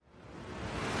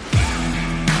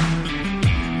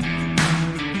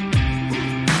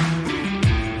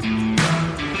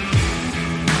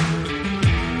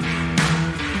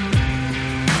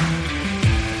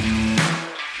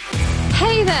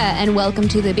and welcome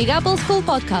to the Big Apple School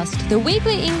Podcast, the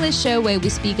weekly English show where we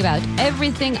speak about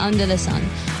everything under the sun.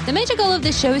 The major goal of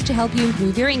this show is to help you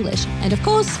improve your English and, of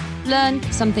course, learn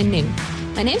something new.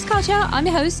 My name's Katja, I'm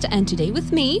your host, and today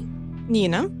with me,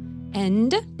 Nina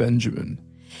and Benjamin.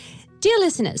 Dear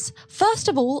listeners, first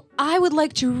of all, I would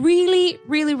like to really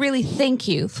thank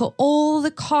you for all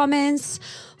the comments,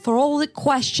 for all the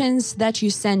questions that you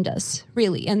send us,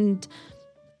 really. And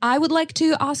I would like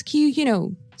to ask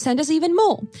you, send us even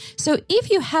more. So if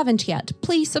you haven't yet,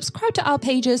 please subscribe to our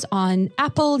pages on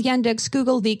Apple, Yandex,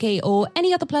 Google, VK, or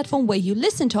any other platform where you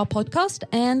listen to our podcast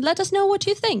and let us know what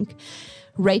you think.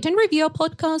 Rate and review our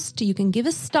podcast. You can give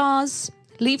us stars,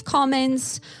 leave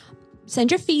comments, send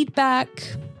your feedback.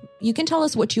 You can tell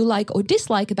us what you like or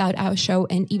dislike about our show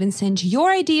and even send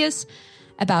your ideas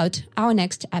about our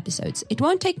next episodes. It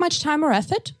won't take much time or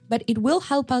effort, but it will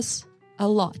help us a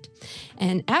lot.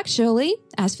 And actually,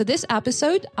 as for this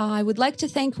episode, I would like to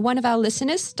thank one of our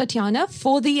listeners, Tatiana,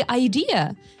 for the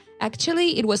idea.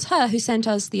 Actually, it was her who sent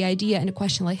us the idea and a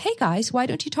question like, hey guys, why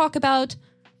don't you talk about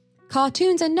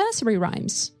cartoons and nursery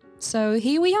rhymes? So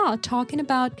here we are talking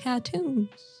about cartoons.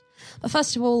 But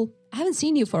first of all, I haven't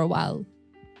seen you for a while.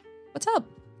 What's up?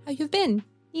 How you've been,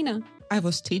 Nina? I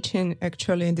was teaching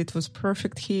actually, and it was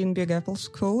perfect here in Big Apple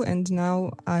School. And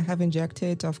now I have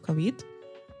injected of COVID,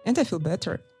 and I feel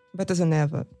better than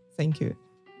ever. Thank you.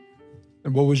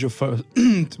 And what was your first?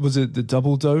 Was it the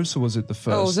double dose or was it the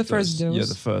first? Oh, the first dose. Yeah,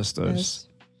 the first dose. Yes.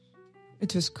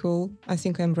 It was cool. I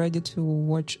think I'm ready to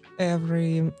watch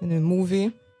every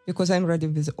movie because I'm ready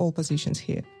with all positions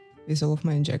here, with all of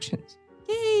my injections.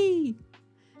 Yay!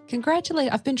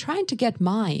 Congratulations. I've been trying to get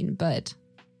mine, but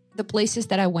the places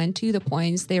that I went to, the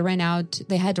points, they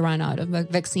had to run out of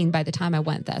vaccine by the time I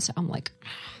went there. So I'm like,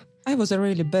 I was a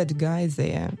really bad guy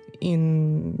there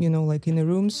in the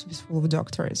rooms full of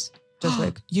doctors. Just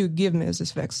like, you give me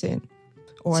this vaccine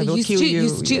or so I will kill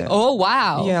you. Yeah. Oh,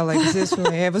 wow. Yeah, like this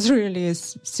way. I was really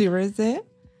serious there.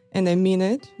 And I mean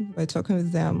it by talking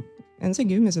with them. And they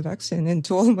give me the vaccine and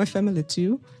to all my family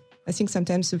too. I think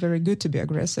sometimes it's very good to be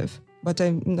aggressive. But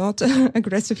I'm not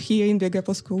aggressive here in Big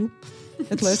Apple School.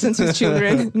 At lessons with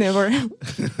children, never.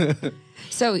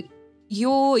 So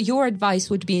your advice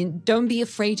would be, don't be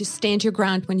afraid to stand your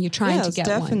ground when you're trying to get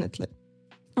one. Yes, definitely.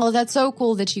 Well, that's so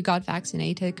cool that you got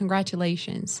vaccinated.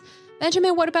 Congratulations.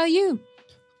 Benjamin, what about you?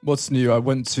 What's new? I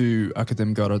went to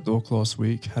Akadem Garadok last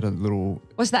week, had a little...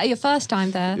 Was that your first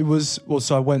time there? It was,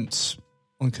 so I went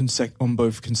on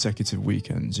both consecutive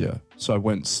weekends, yeah. So I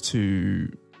went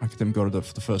to Akadem Garadok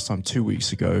for the first time 2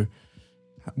 weeks ago.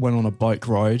 Went on a bike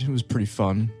ride. It was pretty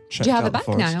fun. Do you have a bike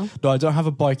now? No, I don't have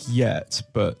a bike yet,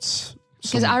 but...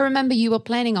 Because I remember you were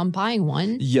planning on buying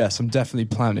one. Yes, I'm definitely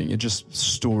planning. It's just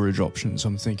storage options.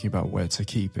 I'm thinking about where to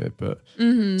keep it, but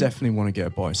definitely want to get a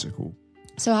bicycle.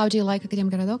 So how do you like Akadem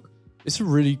Garadok? It's a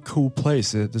really cool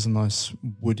place. There's a nice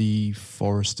woody,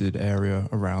 forested area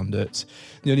around it.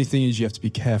 The only thing is you have to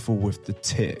be careful with the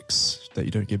ticks, that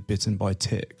you don't get bitten by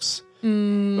ticks.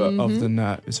 But other than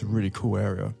that, it's a really cool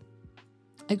area.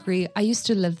 Agree. I used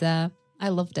to live there. I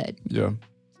loved it. Yeah.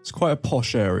 It's quite a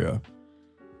posh area.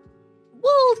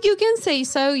 Well, you can say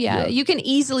so, yeah. You can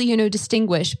easily,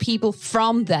 distinguish people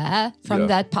from there, from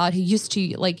that part who used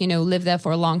to, live there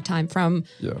for a long time from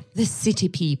the city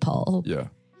people. Yeah.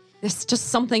 There's just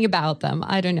something about them.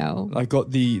 I don't know. I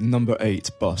got the number 8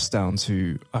 bus down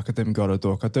to Akadem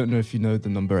Garadok. I don't know if you know the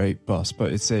number 8 bus,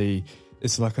 but it's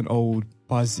like an old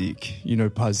Pazik. You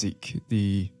know Pazik,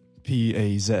 the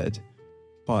P-A-Z.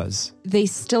 Buzz. They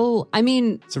still,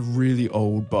 it's a really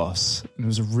old bus. And it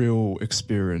was a real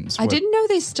experience. I didn't know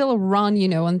they still run,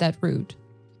 on that route.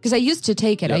 Because I used to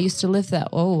take it. Yeah. I used to live there.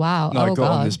 Oh, wow. No, I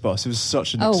got on this bus. It was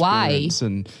such an experience. Why?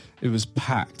 And it was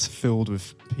packed, filled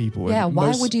with people. Yeah, and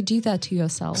why would you do that to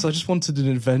yourself? Because I just wanted an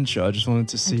adventure. I just wanted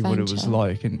to see what it was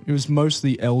like. And it was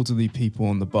mostly elderly people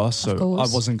on the bus. So I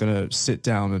wasn't going to sit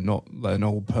down and not let an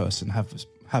old person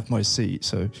have my seat.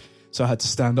 So I had to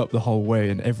stand up the whole way,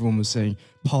 and everyone was saying,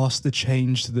 pass the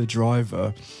change to the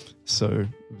driver. So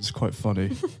it was quite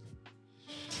funny.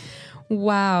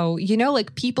 Wow.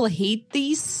 People hate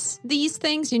these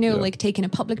things, like taking a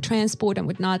public transport and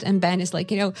whatnot. And Ben is like,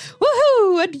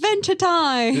 woohoo, adventure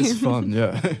time. It's fun,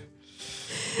 yeah.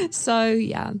 So,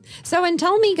 yeah. So, and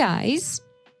tell me, guys,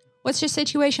 what's your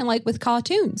situation like with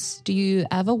cartoons? Do you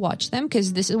ever watch them?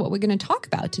 Because this is what we're going to talk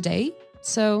about today.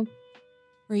 So,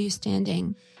 where are you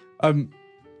standing? I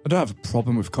don't have a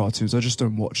problem with cartoons. I just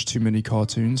don't watch too many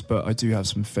cartoons, but I do have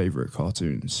some favourite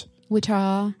cartoons. Which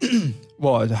are?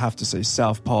 Well, I'd have to say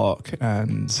South Park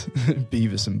and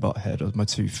Beavis and Butthead are my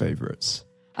two favourites.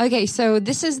 Okay, so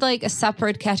this is like a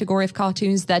separate category of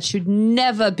cartoons that should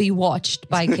never be watched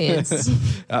by kids.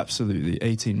 Absolutely,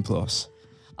 18 plus.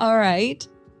 All right.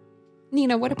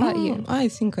 Nina, what about you? I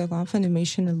think I love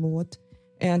animation a lot.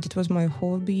 And it was my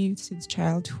hobby since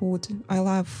childhood. I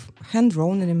love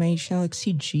hand-drawn animation, like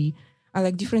CG. I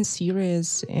like different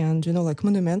series and, like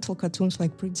monumental cartoons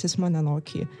like Princess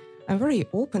Mononoke. I'm very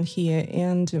open here,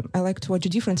 and I like to watch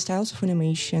different styles of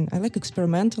animation. I like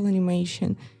experimental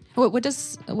animation. What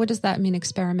does that mean,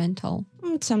 experimental?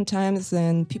 Sometimes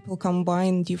then people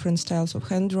combine different styles of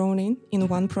hand drawing in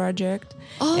one project,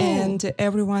 and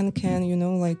everyone can,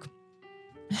 like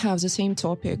have the same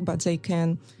topic, but they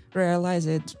can realize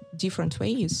it different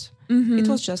ways. Mm-hmm. It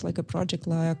was just like a project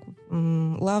like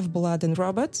Love, Blood and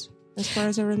Robots, as far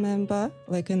as I remember,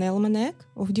 like an almanac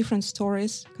of different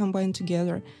stories combined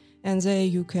together. And there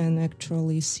you can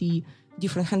actually see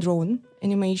different hand-drawn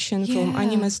animation from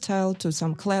anime style to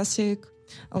some classic,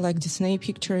 like Disney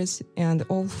pictures, and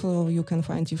also you can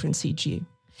find different CG.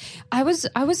 I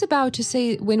was about to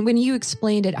say, when you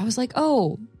explained it, I was like,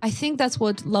 oh, I think that's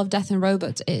what Love, Death and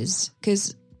Robots is.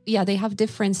 Because, they have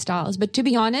different styles. But to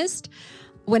be honest,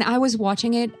 when I was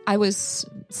watching it, I was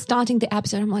starting the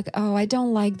episode. I'm like, oh, I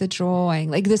don't like the drawing,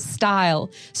 like this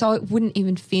style. So I wouldn't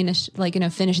even finish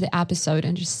the episode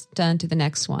and just turn to the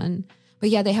next one. But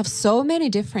they have so many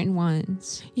different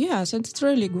ones. Yes, and it's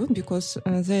really good because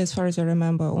there, as far as I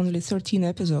remember, only 13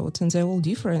 episodes and they're all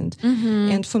different. Mm-hmm.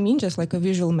 And for me, just like a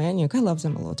visual maniac, I love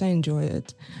them a lot. I enjoy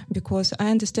it because I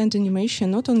understand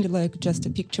animation not only like just a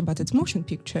picture, but it's motion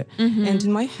picture. Mm-hmm. And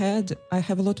in my head, I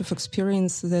have a lot of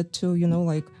experience that to,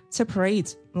 like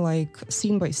separate like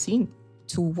scene by scene,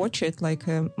 to watch it like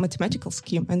a mathematical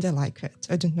scheme, and I like it.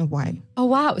 I don't know why. Oh,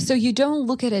 wow. So you don't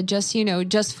look at it just,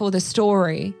 just for the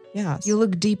story. Yes. You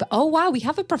look deep. Oh, wow. We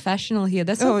have a professional here.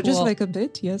 That's so cool. Just like a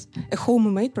bit, yes. A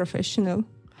homemade professional.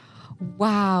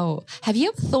 Wow. Have you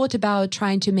ever thought about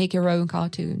trying to make your own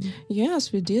cartoon?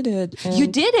 Yes, we did it. You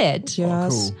did it?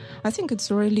 Yes. Oh, cool. I think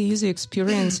it's a really easy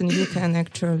experience and you can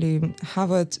actually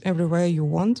have it everywhere you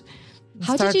want.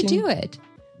 How did you do it?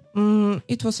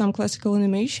 It was some classical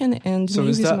animation, and so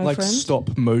is that like friend.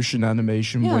 Stop motion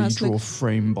animation where you draw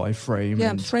frame by frame?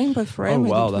 Yeah, frame by frame. Oh,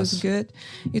 wow, and it was good.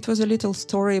 It was a little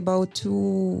story about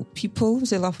two people.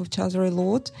 They love each other a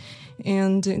lot,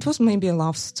 and it was maybe a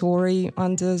love story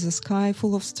under the sky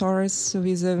full of stars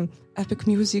with epic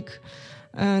music.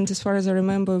 And as far as I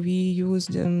remember, we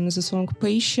used the song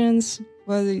 "Patience."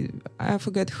 Well, I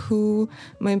forget who.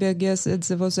 Maybe I guess it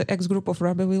was the ex-group of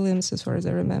Robbie Williams, as far as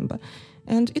I remember.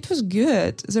 And it was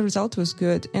good. The result was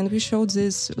good. And we showed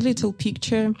this little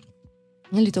picture,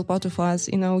 a little part of us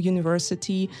in our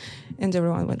university. And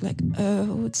everyone went like,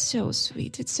 oh, it's so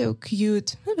sweet. It's so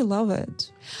cute. I love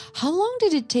it. How long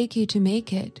did it take you to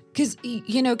make it? Because,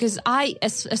 I,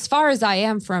 as far as I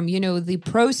am from, the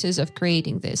process of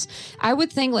creating this, I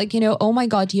would think like, oh my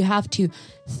God, you have to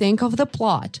think of the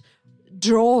plot,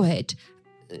 draw it,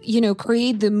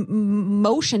 create the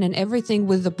motion and everything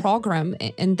with the program.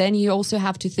 And then you also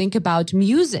have to think about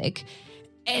music.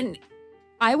 And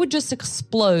I would just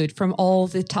explode from all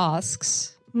the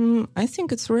tasks. I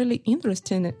think it's really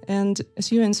interesting. And as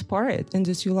you inspire it and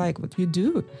as you like what you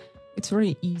do, it's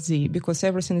very easy because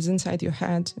everything is inside your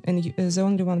head. And there's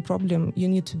only one problem. You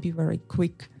need to be very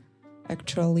quick,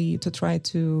 actually, to try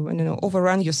to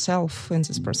overrun yourself in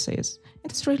this process.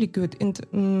 And it's really good.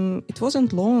 And it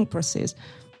wasn't long process.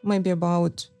 Maybe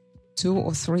about 2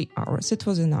 or 3 hours. It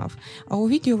was enough. Our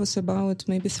video was about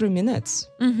maybe 3 minutes.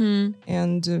 Mm-hmm.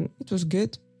 And it was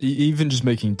good. Even just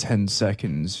making 10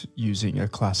 seconds using a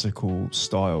classical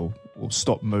style or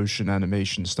stop motion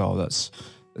animation style, that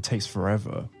takes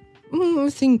forever. I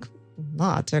think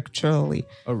not, actually.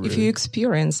 Oh, really? If you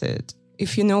experience it,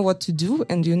 if you know what to do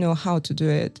and you know how to do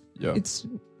it, it's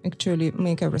actually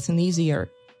make everything easier.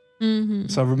 Mm-hmm.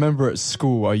 So I remember at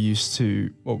school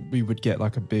we would get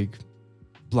like a big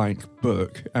blank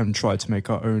book and try to make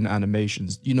our own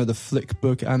animations. The flick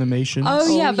book animations?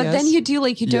 Oh yeah, but yes. then you do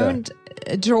don't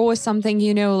draw something,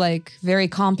 like very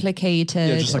complicated.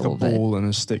 Yeah, just like a ball and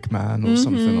a stick man or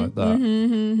something like that.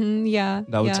 Mm-hmm, yeah.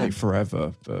 That would take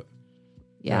forever, but...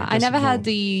 Yeah, I never had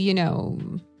the,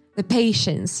 the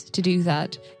patience to do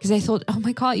that because I thought, oh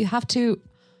my God, you have to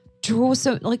draw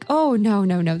so oh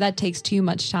no, that takes too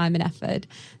much time and effort.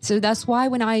 So that's why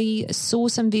when I saw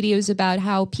some videos about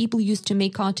how people used to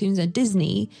make cartoons at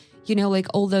Disney, like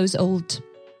all those old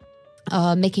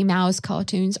Mickey Mouse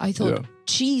cartoons, I thought,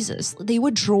 Jesus, they were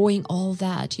drawing all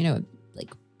that, like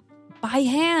by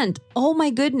hand. Oh my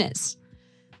goodness.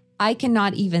 I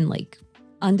cannot even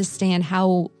understand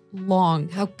how long,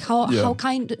 what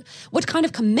kind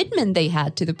of commitment they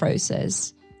had to the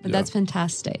process. That's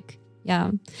fantastic.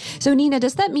 Yeah. So Nina,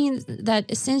 does that mean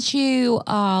that since you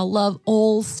love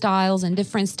all styles and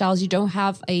different styles, you don't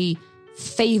have a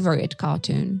favorite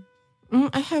cartoon?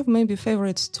 I have maybe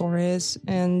favorite stories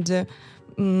and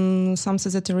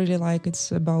something that I really like.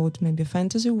 It's about maybe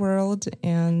fantasy world,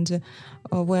 and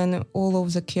when all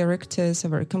of the characters are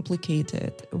very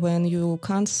complicated, when you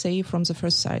can't say from the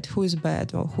first sight who is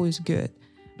bad or who is good.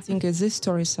 I think these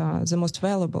stories are the most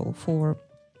valuable for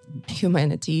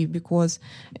humanity, because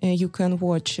you can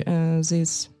watch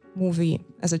this movie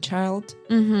as a child,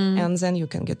 and then you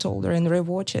can get older and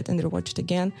rewatch it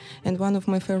again. And one of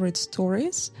my favorite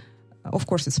stories, of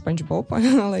course, it's SpongeBob. I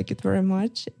like it very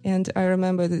much. And I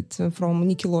remember it from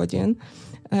Nickelodeon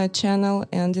channel.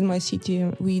 And in my city,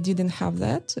 we didn't have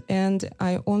that. And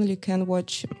I only could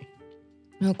watch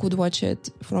it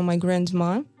from my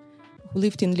grandma, who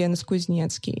lived in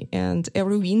Lensk-Kuznetsky. And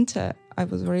every winter, I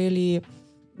was really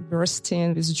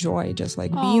bursting with joy, just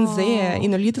like being there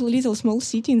in a little small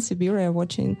city in Siberia,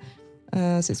 watching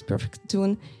this perfect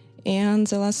cartoon. And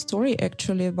the last story,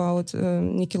 actually, about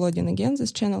Nickelodeon again,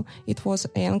 this channel, it was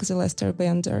Aang the Last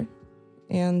Airbender.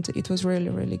 And it was really,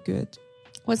 really good.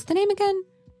 What's the name again?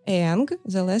 Aang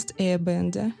the Last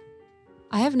Airbender.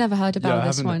 I have never heard about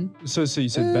this one. So you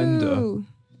said Bender,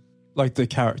 like the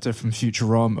character from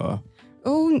Futurama.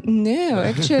 Oh, no.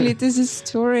 Actually, it is a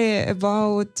story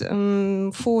about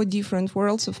 4 different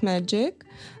worlds of magic.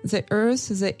 The earth,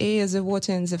 the air, the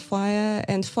water, and the fire.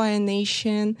 And Fire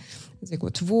Nation, they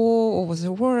got war over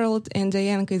the world. And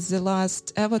Aang is the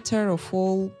last avatar of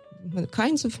all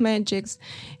kinds of magics.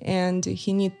 And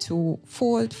he needs to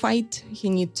fight. He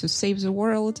needs to save the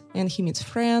world. And he meets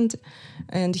friend.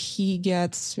 And he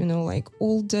gets,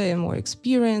 older and more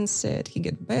experienced. He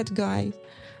gets bad guy.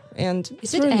 And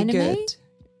is it really anime? Good.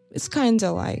 It's kind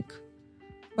of like,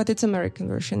 but it's American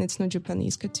version. It's not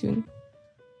Japanese cartoon.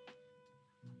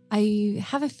 I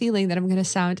have a feeling that I'm going to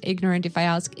sound ignorant if I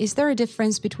ask, is there a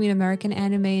difference between American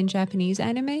anime and Japanese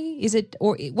anime? Is it,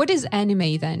 or what is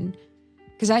anime then?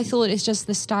 Because I thought it's just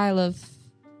the style of...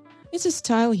 It's a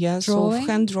style, yes, drawing? Of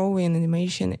hand drawing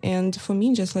animation. And for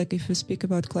me, just like if you speak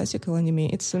about classical anime,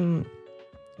 it's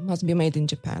must be made in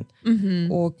Japan,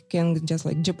 or can just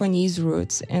like Japanese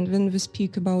roots. And when we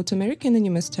speak about American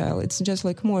anime style, it's just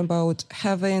like more about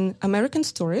having American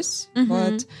stories,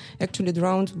 but actually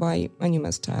drawn by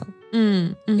anime style.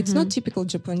 It's not typical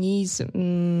Japanese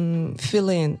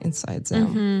feeling inside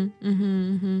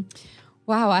them.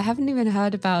 Wow, I haven't even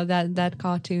heard about that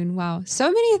cartoon. Wow,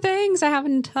 so many things I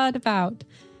haven't heard about.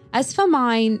 As for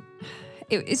mine,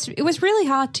 it was really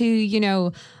hard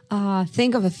to,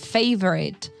 think of a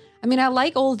favorite. I mean, I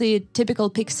like all the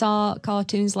typical Pixar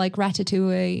cartoons like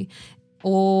Ratatouille,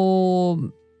 or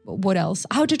what else?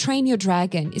 How to Train Your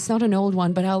Dragon. It's not an old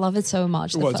one, but I love it so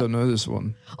much. I don't know this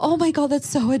one. Oh my God, that's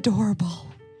so adorable.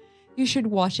 You should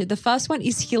watch it. The first one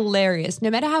is hilarious.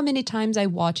 No matter how many times I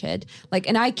watch it,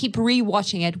 and I keep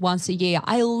rewatching it once a year.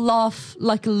 I laugh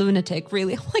like a lunatic,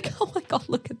 really. I'm like, oh my God,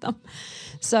 look at them.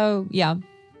 So, yeah.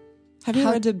 Have you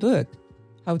read the book,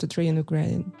 How to Train Your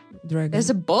Dragon? There's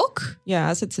a book?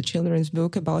 Yes, it's a children's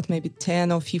book about maybe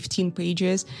 10 or 15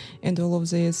 pages. And all of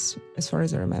this, as far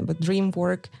as I remember,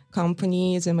 DreamWorks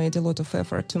company, they made a lot of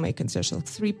effort to make it just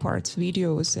 3 parts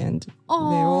videos, and they're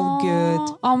all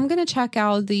good. I'm going to check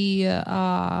out the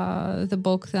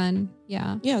book then.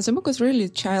 Yeah. Yeah, the book is really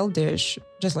childish,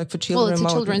 just like for children. Well, it's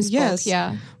a children's book,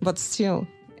 yeah. But still...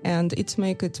 And it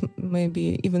make it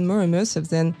maybe even more immersive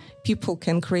than people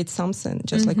can create something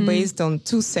just like based on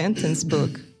 2-sentence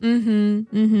book.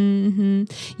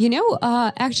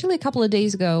 Actually a couple of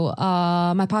days ago,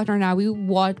 my partner and I,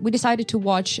 we decided to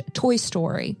watch Toy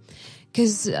Story.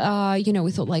 Because,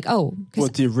 we thought like,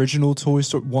 what, the original Toy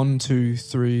Story? 1, 2,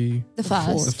 3? The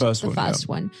first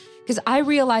one. Because I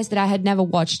realized that I had never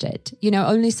watched it,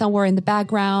 only somewhere in the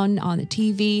background on the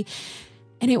TV.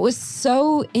 And it was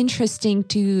so interesting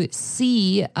to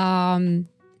see, to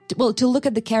look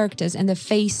at the characters and the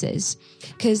faces.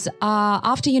 Because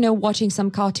after, watching some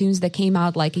cartoons that came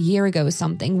out like a year ago or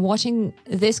something, watching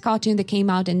this cartoon that came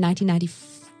out in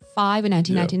 1995 and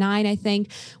 1999, I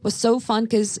think, was so fun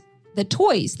because the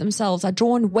toys themselves are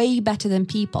drawn way better than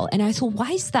people. And I thought,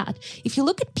 why is that? If you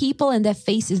look at people and their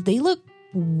faces, they look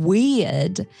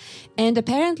weird. And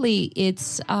apparently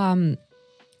it's...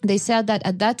 They said that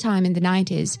at that time in the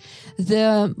 90s,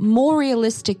 the more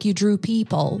realistic you drew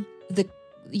people, the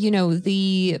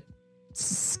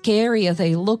scarier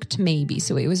they looked maybe.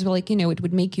 So it was like, it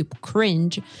would make you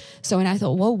cringe. So, and I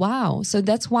thought, well, wow. So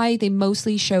that's why they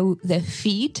mostly show their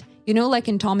feet You know, like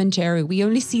in Tom and Jerry, we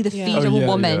only see the feet of a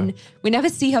woman. Yeah. We never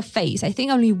see her face. I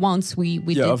think only once we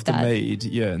did that. Of the maid,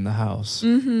 in the house.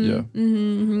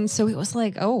 So it was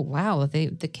like, oh, wow,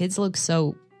 the kids look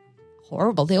so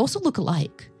horrible. They also look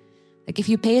alike. Like if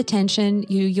you pay attention,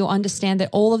 you'll understand that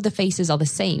all of the faces are the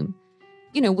same,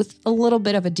 you know, with a little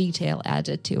bit of a detail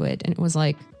added to it. And it was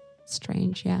like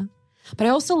strange, yeah. But I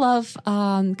also love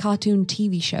cartoon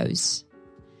TV shows.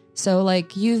 So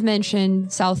like you've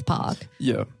mentioned South Park.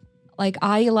 Yeah. Like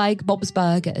I like Bob's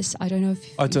Burgers. I don't know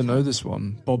if I don't know this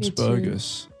one. Bob's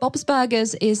Burgers. Bob's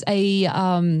Burgers is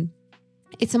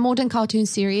it's a modern cartoon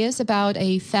series about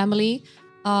a family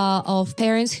of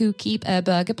parents who keep a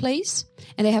burger place,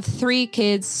 and they have 3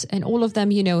 kids, and all of them,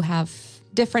 you know, have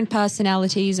different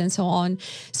personalities and so on.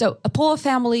 So a poor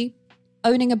family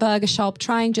owning a burger shop,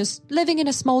 living in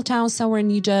a small town somewhere in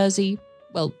New Jersey.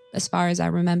 Well, as far as I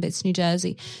remember, it's New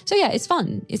Jersey. So yeah, it's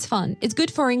fun. It's fun. It's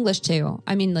good for English too.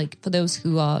 I mean, like for those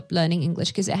who are learning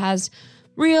English, because it has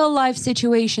real life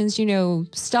situations, you know,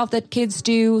 stuff that kids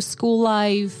do, school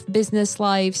life, business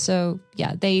life. So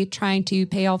yeah, they trying to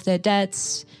pay off their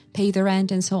debts, pay the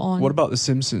rent and so on. What about The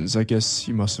Simpsons? I guess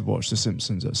you must have watched The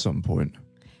Simpsons at some point.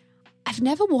 I've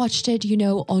never watched it, you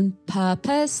know, on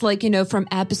purpose, like, you know, from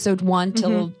episode 1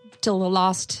 till the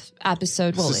last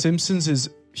episode. Well, The Simpsons is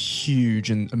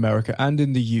huge in America and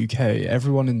in the UK.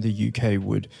 Everyone in the UK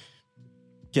would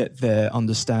get their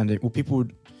understanding. Well, people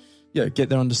would, get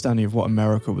their understanding of what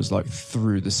America was like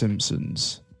through The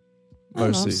Simpsons.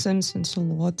 Mostly. I love Simpsons a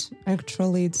lot.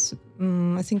 Actually, it's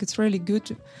I think it's really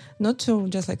good not to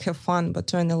just like have fun, but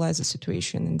to analyze the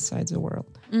situation inside the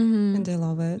world. And I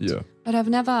love it. Yeah. But I've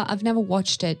never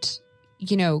watched it,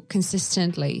 you know,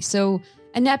 consistently. So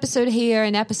an episode here,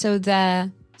 an episode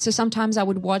there. So sometimes I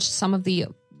would watch some of the,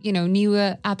 you know,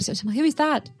 newer episodes. I'm like, who is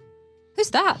that?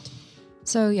 Who's that?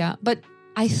 So yeah, but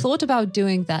I thought about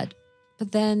doing that,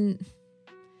 but then,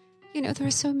 you know, there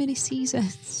are so many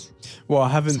seasons. Well, I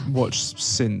haven't watched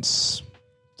since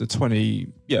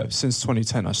since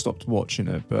 2010. I stopped watching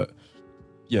it, but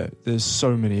yeah, there's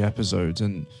so many episodes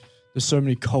and there's so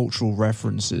many cultural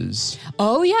references.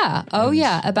 Oh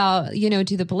yeah, about, you know,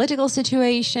 to the political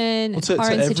situation, and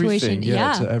current situation,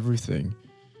 to everything.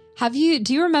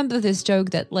 Do you remember this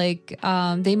joke that like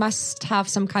they must have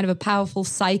some kind of a powerful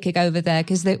psychic over there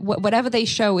because whatever they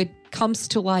show, it comes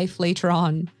to life later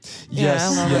on?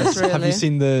 Yes. Really. Have you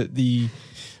seen the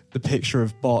picture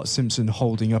of Bart Simpson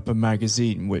holding up a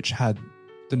magazine which had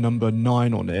the number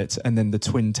 9 on it and then the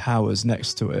Twin Towers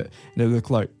next to it, and it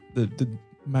looked like the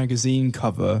magazine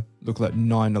cover looked like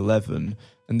 9/11,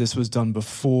 and this was done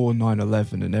before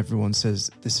 9/11, and everyone says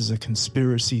this is a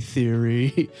conspiracy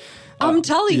theory. I'm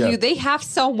telling you, they have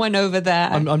someone over there.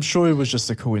 I'm sure it was just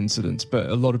a coincidence, but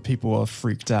a lot of people are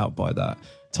freaked out by that.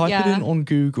 Type it in on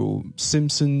Google,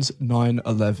 Simpsons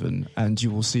 9/11, and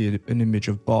you will see an image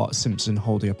of Bart Simpson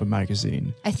holding up a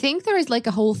magazine. I think there is like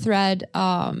a whole thread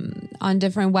on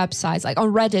different websites, like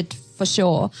on Reddit for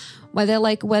sure, where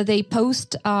they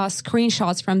post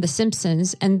screenshots from The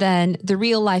Simpsons and then the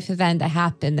real life event that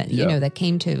happened that you know that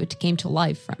came to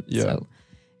life from. Yeah. So,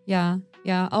 yeah.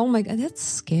 Oh my God, that's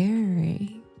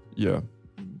scary. Yeah.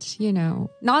 And, you know,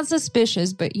 not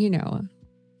suspicious, but you know,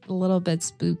 a little bit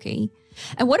spooky.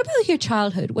 And what about your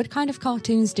childhood? What kind of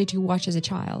cartoons did you watch as a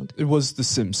child? It was The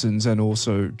Simpsons and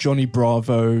also Johnny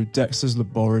Bravo, Dexter's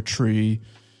Laboratory.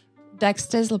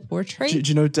 Dexter's Laboratory? Do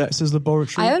you know Dexter's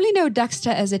Laboratory? I only know Dexter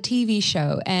as a TV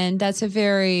show, and that's a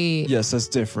very... Yes, that's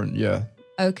different, yeah.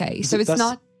 Okay, so it's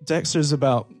not... Dexter's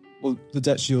about... Well, the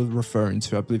Dexter you're referring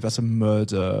to, I believe that's a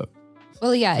murder...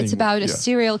 Well, yeah, it's about a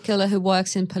serial killer who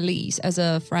works in police as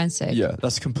a forensic. Yeah,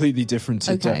 that's completely different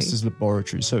to Dexter's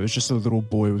Laboratory. So it's just a little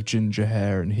boy with ginger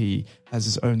hair and he has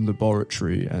his own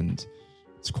laboratory and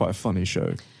it's quite a funny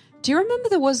show. Do you remember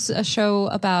there was a show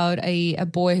about a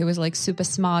boy who was like super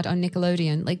smart on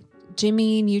Nickelodeon, like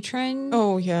Jimmy Neutron?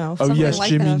 Oh, yeah. Oh, yes, like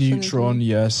Jimmy Neutron,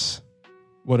 yes.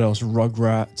 What else?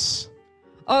 Rugrats.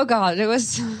 Oh, God, it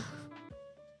was...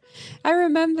 I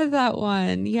remember that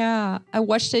one. Yeah. I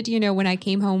watched it, you know, when I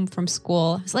came home from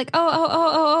school. I was like,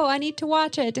 oh, I need to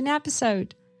watch it, an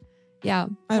episode. Yeah.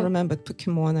 I remembered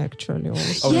Pokemon actually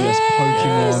also. Oh, yes,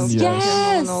 Pokemon.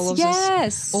 Yes. All of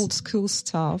this old school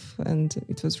stuff. And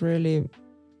it was really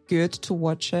good to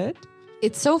watch it.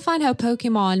 It's so fun how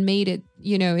Pokemon made it,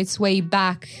 you know, its way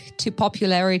back to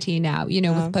popularity now, you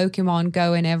know, with Pokemon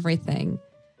Go and everything.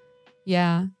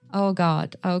 Yeah. Oh,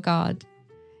 God.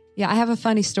 Yeah, I have a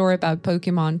funny story about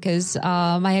Pokemon because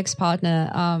my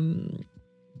ex-partner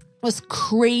was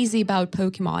crazy about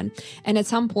Pokemon. And at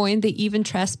some point, they even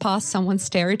trespassed someone's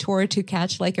territory to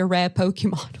catch like a rare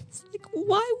Pokemon. I was like,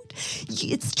 why would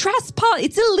it's trespass?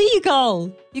 It's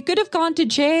illegal. You could have gone to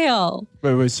jail.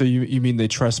 Wait. So you mean they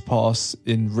trespass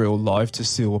in real life to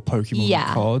steal a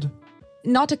Pokemon card?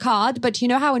 Not a card, but you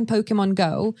know how in Pokemon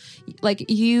Go, like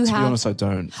you have... To be honest, I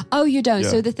don't. Oh, you don't? Yeah.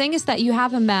 So the thing is that you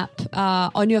have a map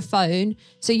on your phone,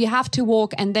 so you have to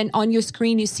walk, and then on your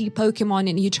screen you see Pokemon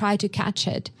and you try to catch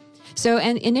it. So,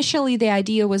 and initially the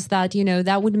idea was that,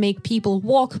 that would make people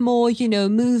walk more,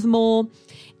 move more.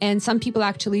 And some people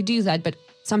actually do that, but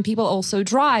some people also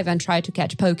drive and try to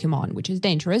catch Pokemon, which is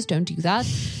dangerous. Don't do that.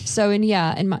 So,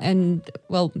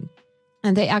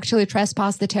 and they actually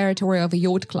trespassed the territory of a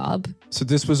yacht club. So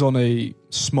this was on a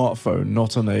smartphone,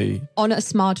 not on a... On a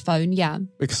smartphone, yeah.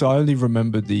 Because I only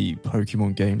remember the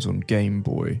Pokemon games on Game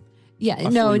Boy. Yeah,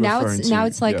 now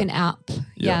it's like an app.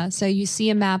 Yeah, so you see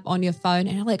a map on your phone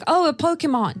and you're like, oh, a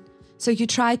Pokemon. So you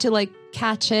try to like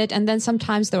catch it, and then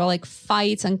sometimes there are like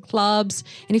fights and clubs.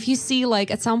 And if you see like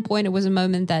at some point, it was a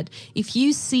moment that if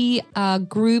you see a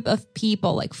group of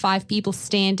people, like 5 people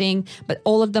standing, but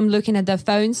all of them looking at their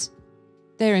phones,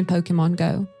 they're in Pokemon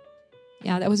Go.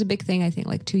 Yeah, that was a big thing, I think,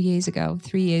 like 3 years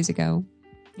ago.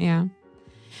 Yeah.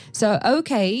 So,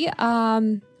 okay.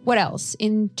 What else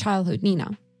in childhood,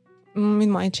 Nina?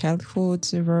 In my childhood,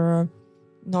 there were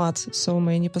not so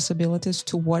many possibilities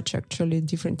to watch actually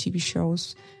different TV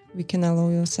shows. We can allow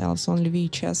ourselves only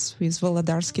VHS with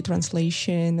Volодарский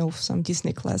translation of some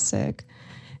Disney classic.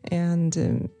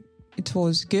 And it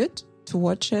was good to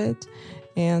watch it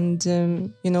and,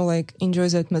 like enjoy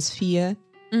the atmosphere.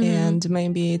 Mm-hmm. And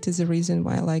maybe it is the reason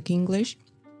why I like English,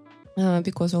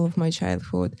 because all of my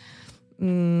childhood,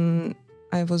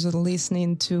 I was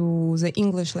listening to the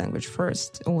English language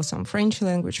first or some French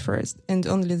language first. And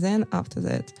only then after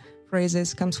that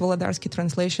phrases comes Volодарский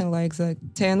translation, like the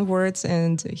 10 words,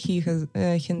 and he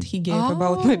gave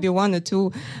about maybe 1 or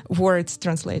 2 words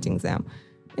translating them.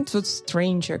 It was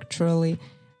strange actually.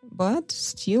 But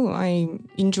still, I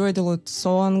enjoyed a lot of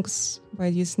songs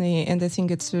by Disney, and I think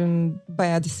it's a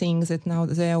bad thing that now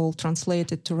they are all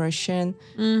translated to Russian,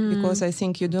 because I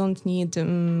think you don't need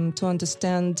to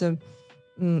understand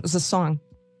the song.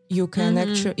 You can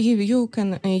actually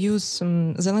use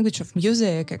the language of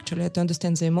music actually to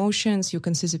understand the emotions. You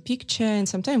can see the picture, and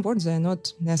sometimes words are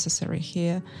not necessary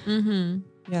here. Mm-hmm.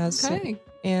 Yes, okay.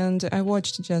 And I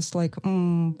watched just like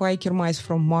Biker Mice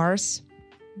from Mars.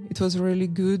 It was a really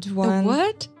good one.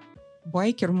 What?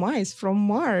 Biker Mice from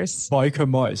Mars. Biker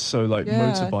mice, so like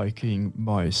motorbiking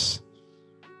mice.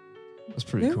 That's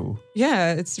pretty cool.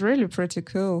 Yeah, it's really pretty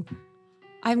cool.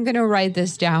 I'm going to write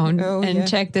this down and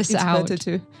check this out. It's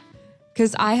better too.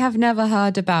 Because I have never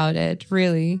heard about it,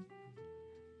 really.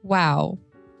 Wow.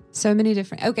 So many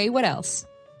different... Okay, what else?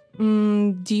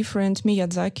 Different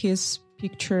Miyazaki's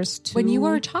pictures too. When you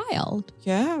were a child?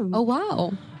 Yeah. Oh,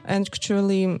 wow. And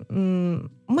actually,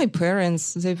 my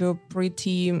parents, they were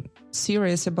pretty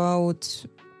serious about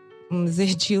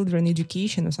their children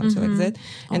education or something like that.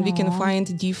 And we can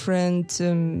find different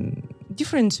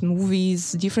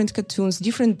movies, different cartoons,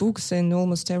 different books in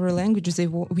almost every language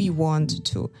we want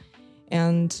to.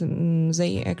 And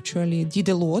they actually did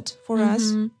a lot for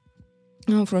us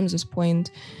from this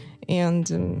point.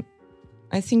 And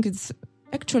I think it's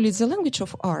the language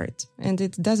of art, and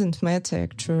it doesn't matter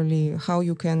actually how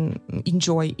you can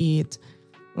enjoy it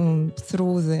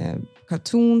through the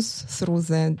cartoons, through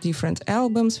the different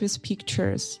albums with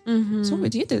pictures. So we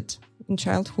did it in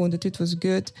childhood, and it was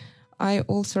good. I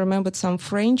also remembered some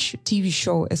French TV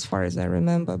show as far as I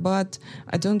remember, but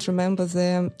I don't remember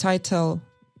the title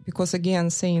because, again,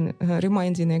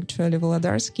 reminding actually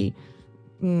Volодарский,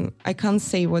 I can't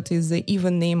say what is the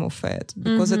even name of it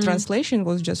because the translation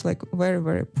was just like very,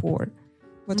 very poor.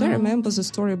 But I remember the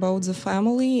story about the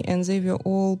family, and they were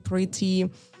all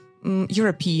pretty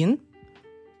European.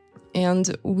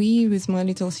 And we, with my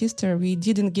little sister, we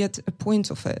didn't get a point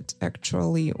of it,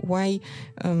 actually. Why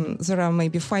there are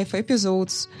maybe 5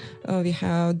 episodes. We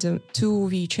had 2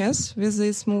 VHS with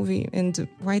this movie, and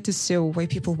why it is so, why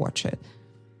people watch it.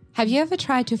 Have you ever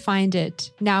tried to find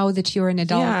it now that you're an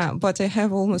adult? Yeah, but I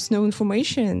have almost no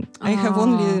information. I have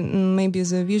only maybe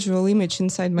the visual image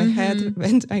inside my head,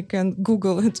 and I can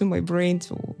Google it to my brain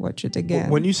to watch it again.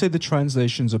 When you say the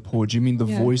translations are poor, do you mean the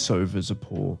voiceovers are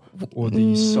poor or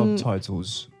the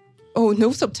subtitles? Oh,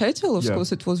 no subtitle, of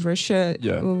course, it was Russia.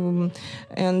 Yeah.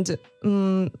 And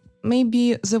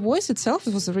maybe the voice itself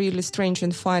was really strange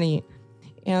and funny.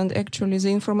 And actually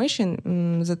the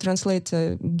information the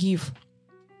translator gave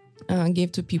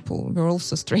to people were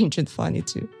also strange and funny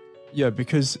too. Yeah,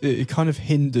 because it kind of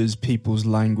hinders people's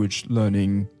language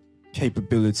learning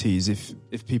capabilities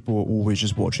if people are always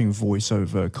just watching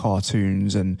voiceover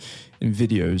cartoons and in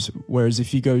videos. Whereas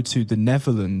if you go to the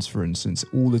Netherlands, for instance,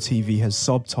 all the TV has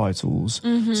subtitles, so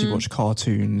you watch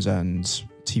cartoons and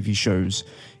TV shows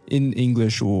in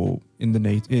English or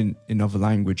in other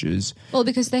languages. Well,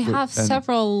 because they have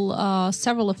several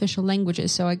official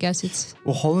languages, so I guess it's...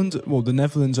 the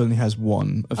Netherlands only has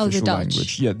one official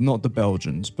language. Yeah, not the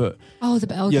Belgians, but... the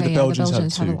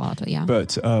Belgians have a lot, yeah.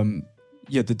 But,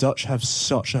 the Dutch have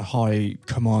such a high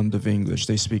command of English.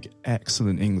 They speak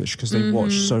excellent English because they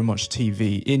watch so much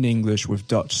TV in English with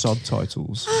Dutch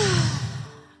subtitles.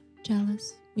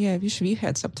 Jealous. Yeah, I wish we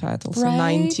had subtitles in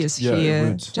 90s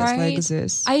here, just like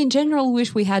this. I, in general,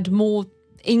 wish we had more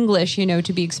English,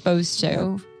 to be exposed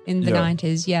to in the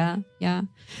 90s. Yeah.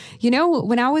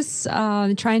 When I was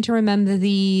trying to remember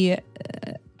the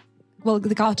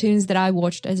cartoons that I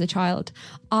watched as a child,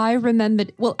 I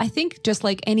remembered, I think just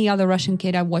like any other Russian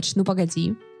kid, I watched No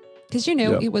Pogodi, because,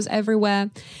 it was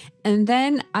everywhere. And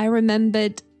then I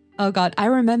remembered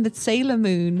Sailor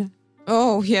Moon.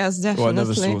 Oh, yes, definitely. Well, I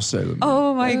never saw Sailor Moon.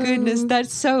 Oh, my goodness.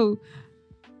 That's so...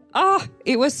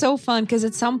 it was so fun because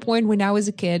at some point when I was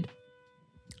a kid,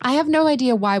 I have no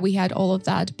idea why we had all of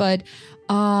that, but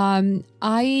I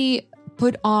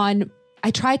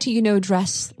tried to,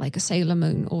 dress like a Sailor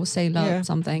Moon or Sailor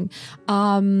something.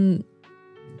 So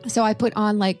I put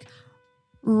on like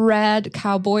red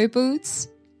cowboy boots,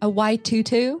 a white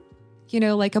tutu,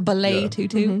 like a ballet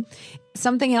tutu,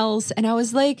 something else. And I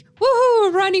was like,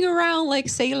 woohoo, running around like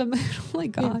Sailor Moon. Oh my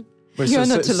God. Wait, You're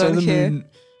not alone here.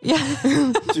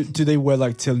 Yeah. do they wear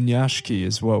like telniashki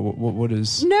as well? What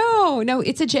is? No,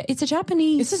 it's a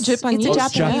Japanese. It's a Japanese.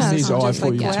 Japanese. I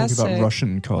thought you were talking about classic.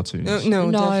 Russian cartoons.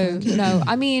 No.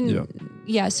 I mean,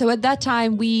 so at that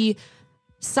time we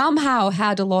somehow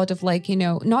had a lot of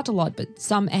not a lot, but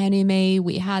some anime.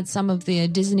 We had some of the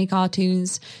Disney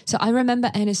cartoons. So I remember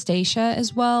Anastasia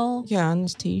as well. Yeah,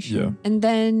 Anastasia. Yeah. And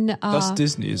then that's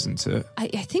Disney, isn't it? I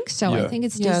think so. Yeah. I think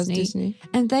it's Yeah, Disney. it's Disney.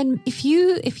 And then if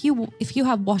you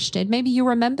have watched it, maybe you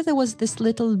remember there was this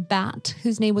little bat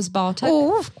whose name was Bartek.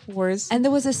 Oh, of course. And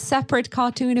there was a separate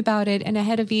cartoon about it, and I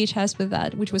had a VHS with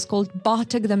that, which was called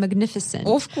Bartek the Magnificent.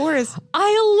 Of course.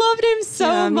 I loved him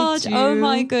so much. Me too.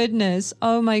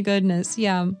 Oh my goodness.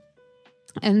 Yeah.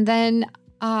 And then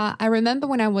I remember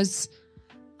when I was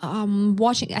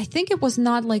watching, I think it was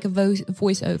not like a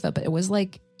voiceover, but it was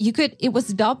like it was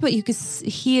dubbed, but you could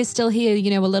still hear,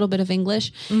 a little bit of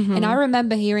English. And I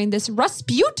remember hearing this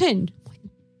Rasputin.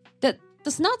 That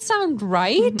does not sound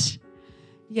right.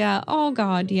 Yeah. Oh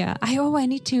God. Yeah. I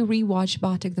need to rewatch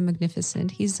Bartek the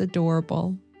Magnificent. He's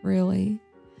adorable. Really.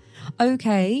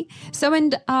 Okay. So,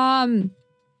 and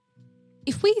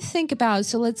if we think about,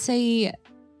 so let's say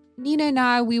Nina and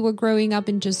I, we were growing up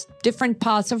in just different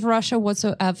parts of Russia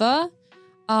whatsoever.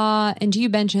 And you,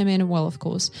 Benjamin, well, of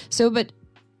course. So, but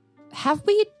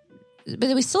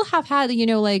we still have had,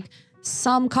 like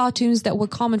some cartoons that were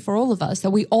common for all of us that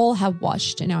we all have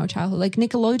watched in our childhood, like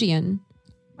Nickelodeon.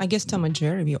 I guess Tom and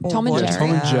Jerry. We all Tom and watched. Jerry. Tom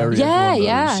and Jerry.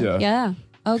 Yeah.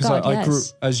 Oh God, I yes. grew,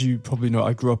 as you probably know,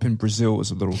 I grew up in Brazil as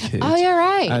a little kid. Oh, you're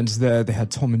right. And there they had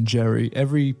Tom and Jerry.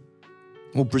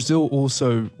 Brazil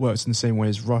also works in the same way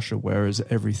as Russia, whereas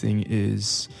everything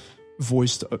is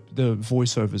the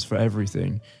voiceovers for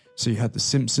everything. So you had The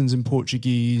Simpsons in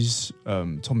Portuguese,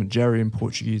 Tom and Jerry in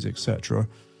Portuguese, etc.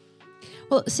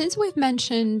 Well, since we've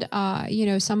mentioned,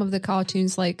 some of the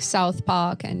cartoons like South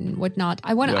Park and whatnot,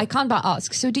 I can't but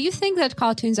ask. So, do you think that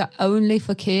cartoons are only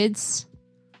for kids?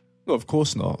 No, of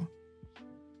course not.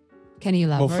 Can you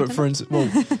elaborate? For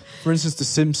instance, The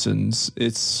Simpsons,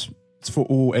 it's for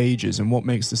all ages, and what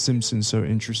makes The Simpsons so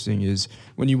interesting is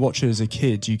when you watch it as a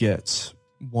kid, you get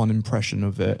one impression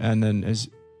of it, and then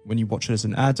when you watch it as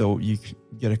an adult, you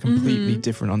get a completely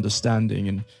different understanding.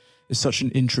 And it's such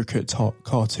an intricate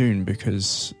cartoon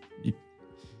because it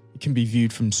can be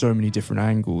viewed from so many different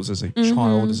angles as a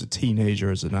child, as a teenager,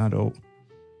 as an adult.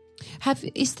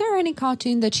 Is there any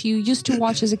cartoon that you used to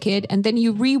watch as a kid and then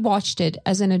you rewatched it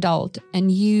as an adult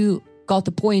and you got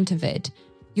the point of it?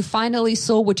 You finally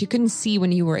saw what you couldn't see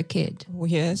when you were a kid. Oh,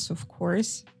 yes, of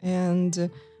course. And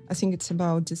I think it's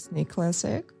about Disney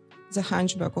classic, The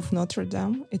Hunchback of Notre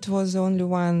Dame. It was the only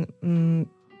one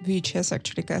VHS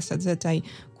actually cassette that I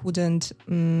couldn't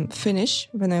finish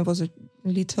when I was a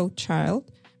little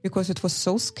child because it was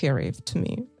so scary to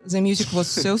me. The music was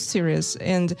so serious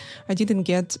and I didn't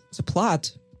get the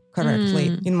plot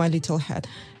correctly in my little head.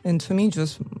 And for me, it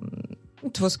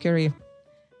was scary.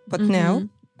 But now,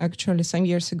 actually, some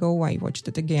years ago, I watched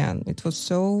it again. It was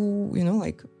so,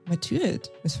 matured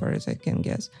as far as I can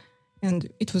guess. And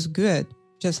it was good.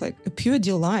 just like a pure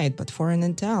delight, but for an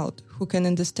adult who can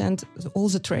understand all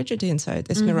the tragedy inside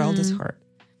Esmeralda's heart.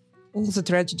 All the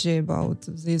tragedy about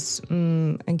these,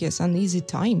 I guess, uneasy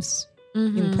times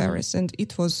in Paris. And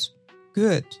it was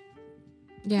good.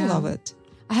 Yeah. I love it.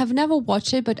 I have never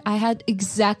watched it, but I had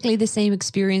exactly the same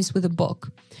experience with a book.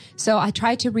 So I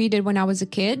tried to read it when I was a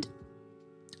kid.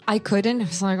 I couldn't. I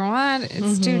was like, what?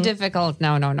 It's too difficult.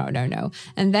 No.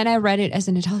 And then I read it as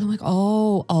an adult. I'm like,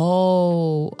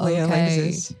 okay. Yeah, like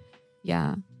this.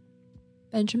 Yeah.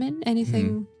 Benjamin,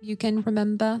 anything you can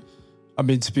remember? I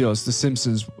mean, to be honest, The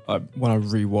Simpsons, when I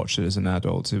rewatched it as an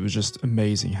adult, it was just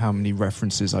amazing how many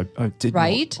references I did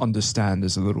not understand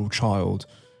as a little child.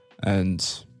 And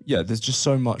yeah, there's just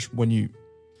so much when you,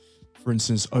 for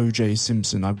instance, O.J.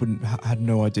 Simpson, I had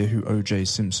no idea who O.J.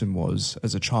 Simpson was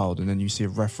as a child. And then you see a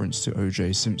reference to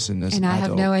O.J. Simpson as an adult. And I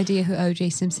have no idea who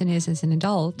O.J. Simpson is as an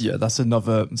adult. Yeah,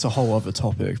 it's a whole other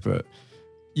topic. But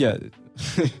yeah,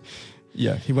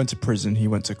 yeah, he went to prison, he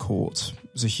went to court.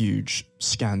 It was a huge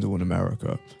scandal in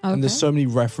America. Okay. And there's so many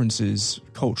references,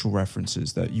 cultural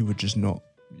references that you would just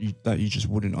that you just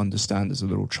wouldn't understand as a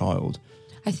little child.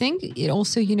 I think it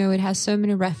also, it has so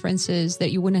many references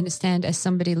that you wouldn't understand as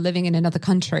somebody living in another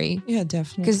country. Yeah,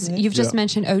 definitely. Because you've just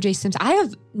mentioned O.J. Simpson. I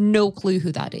have no clue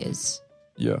who that is.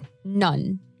 Yeah.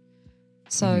 None.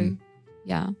 So,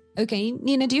 yeah. Okay,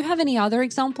 Nina, do you have any other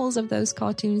examples of those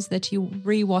cartoons that you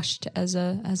rewatched as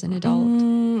an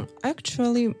adult?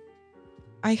 Actually,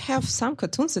 I have some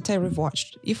cartoons that I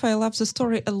rewatched. If I love the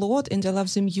story a lot and I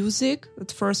love the music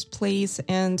at first place,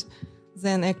 and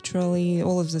then actually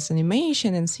all of this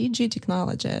animation and CG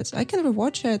technologies, I can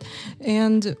rewatch it.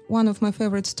 And one of my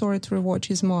favorite stories to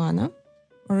rewatch is Moana.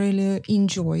 I really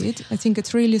enjoy it. I think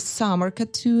it's really summer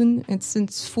cartoon.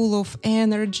 It's full of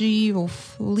energy,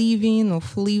 of living,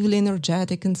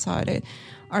 energetic inside it.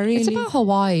 It's about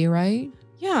Hawaii, right?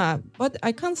 Yeah, but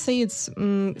I can't say it's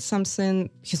something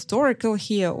historical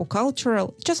here or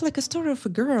cultural. It's just like a story of a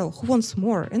girl who wants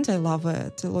more, and I love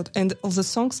it a lot. And all the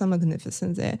songs are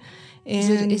magnificent there.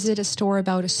 And is it a story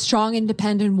about a strong,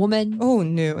 independent woman? Oh,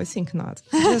 no, I think not.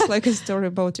 It's just like a story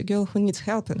about a girl who needs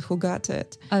help and who got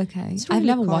it. Okay. Really I've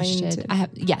never watched it. I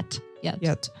have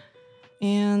yet.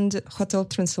 And Hotel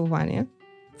Transylvania.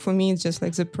 For me, it's just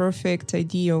like the perfect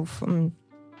idea of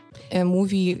a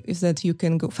movie is that you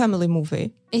can go family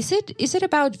movie. Is it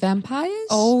about vampires?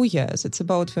 Oh yes, it's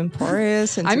about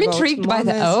vampires. And I'm intrigued by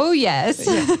that. Oh yes,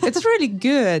 yeah, it's really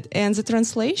good, and the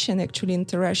translation actually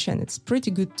into Russian, it's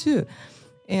pretty good too,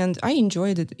 and I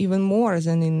enjoyed it even more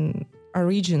than in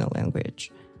original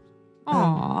language.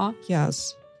 Aww.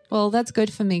 Yes. Well, that's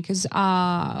good for me because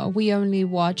we only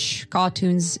watch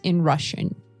cartoons in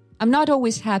Russian. I'm not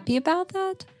always happy about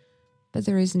that, but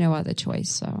there is no other choice.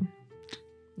 So.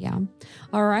 Yeah.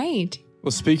 All right.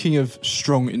 Well, speaking of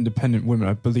strong, independent women,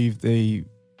 I believe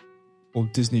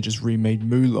Disney just remade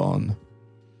Mulan.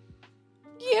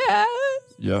 Yes.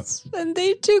 Yeah. And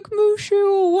they took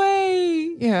Mushu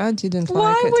away. Yeah, I didn't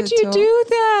like it. Why would you do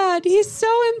that? He's so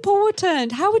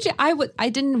important. How would you? I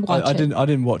didn't watch it. I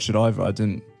didn't watch it either. I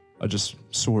just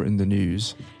saw it in the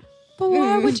news. But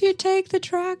why would you take the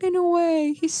dragon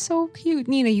away? He's so cute.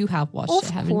 Nina, you have watched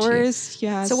it, haven't you? Of course,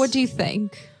 yes. So what do you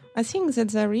think? I think that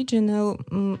the original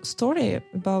story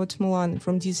about Mulan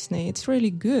from Disney, it's really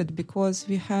good because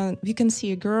we can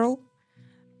see a girl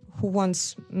who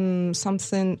wants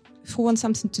something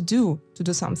to do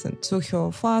something to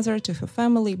her father, to her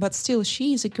family, but still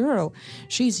she is a girl.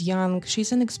 She's young,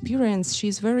 she's inexperienced,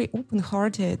 she's very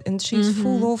open-hearted, and she's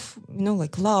full of,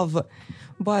 like love.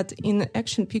 But in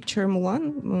action picture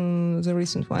Mulan, the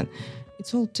recent one,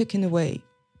 it's all taken away.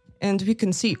 And we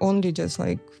can see only just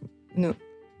like,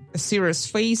 a serious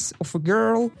face of a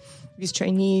girl with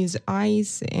Chinese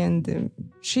eyes, and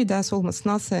she does almost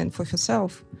nothing for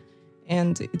herself.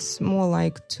 And it's more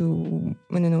like to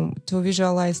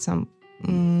visualize some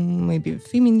maybe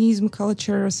feminism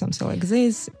culture or something like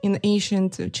this in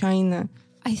ancient China.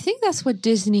 I think that's what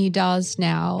Disney does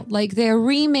now. Like they're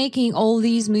remaking all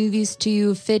these movies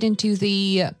to fit into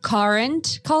the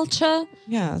current culture.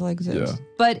 Yeah, like this. Yeah.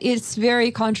 But it's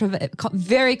very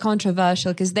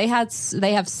controversial because they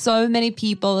have so many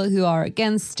people who are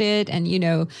against it, and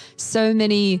so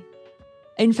many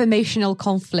informational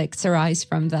conflicts arise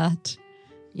from that.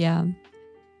 Yeah,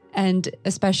 and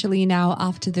especially now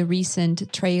after the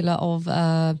recent trailer of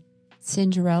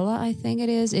Cinderella, I think it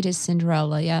is. It is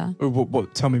Cinderella, yeah.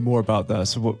 What? Tell me more about that.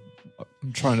 So what?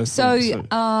 I'm trying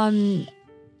to.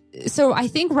 So I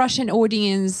think Russian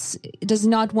audience does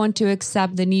not want to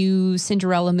accept the new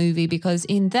Cinderella movie because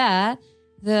in there,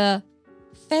 the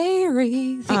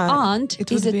fairy, the aunt,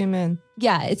 it would be a man.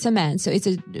 Yeah, it's a man. So it's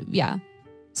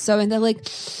So, and they're like,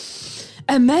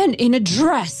 a man in a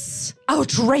dress,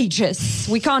 outrageous.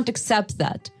 We can't accept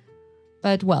that.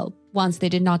 But, well, once they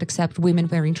did not accept women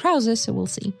wearing trousers, so we'll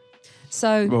see.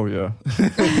 So, well, yeah.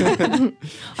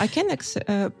 I can accept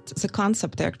the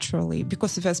concept actually,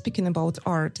 because if we're speaking about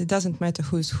art, it doesn't matter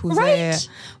who's who there.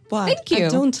 But Thank you. I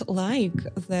don't like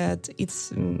that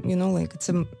it's, like it's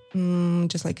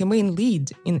just like a main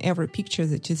lead in every picture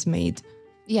that is made.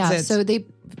 Yeah, so they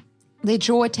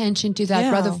draw attention to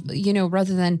that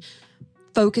rather than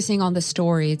focusing on the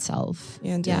story itself.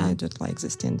 Yeah, and I don't like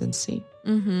this tendency.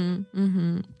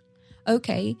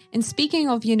 Okay. And speaking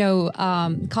of,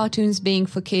 cartoons being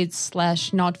for kids /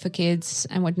 not for kids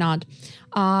and whatnot,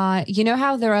 you know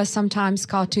how there are sometimes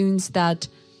cartoons that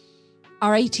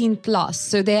are 18 plus,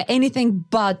 so they're anything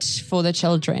but for the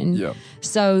children. Yeah.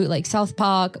 So like South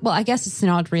Park, well, I guess it's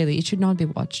not really. It should not be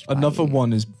watched. Another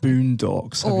one is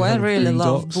Boondocks. I really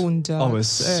love Boondocks. Oh, it's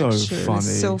so funny.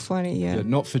 It's so funny, yeah.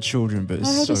 Not for children, but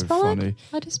it's so funny.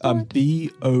 How do you spell it?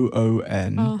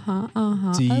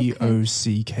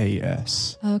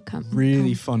 BOONDOCKS. Okay.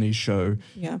 Really funny show.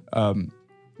 Yeah.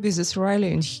 With this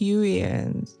Riley and Huey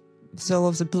and all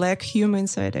of the black humor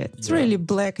inside it. It's really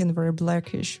black and very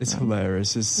blackish. It's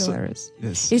hilarious. It's hilarious.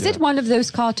 Is it one of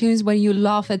those cartoons when you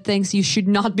laugh at things you should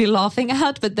not be laughing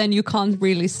at, but then you can't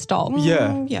really stop?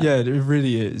 Yeah, it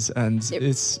really is. And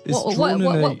it's drawn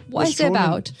what is it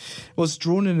about? It's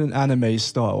drawn in an anime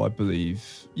style, I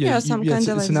believe. It's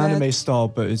an anime style,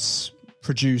 but it's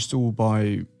produced all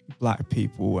by black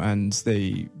people, and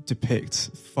they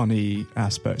depict funny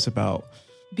aspects about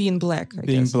being black,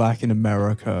 black in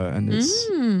America, and it's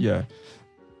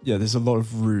there's a lot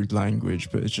of rude language,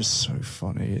 but it's just so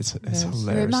funny. It's hilarious.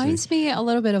 It reminds me a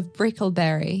little bit of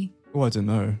Brickleberry. Oh, I don't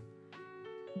know.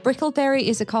 Brickleberry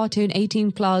is a cartoon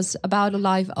 18 plus about a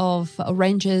life of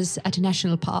rangers at a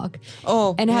national park.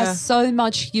 Oh, and it has so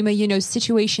much humor,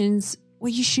 situations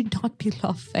where you should not be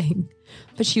laughing,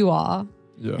 but you are.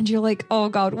 Yeah. And you're like, oh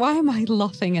God, why am I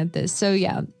laughing at this? So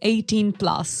 18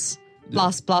 plus.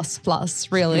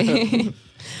 Plus, really.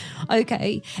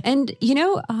 Okay. And,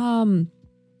 Nina,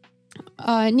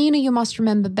 you must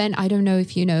remember, Ben, I don't know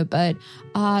if you know, but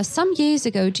some years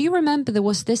ago, do you remember there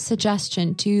was this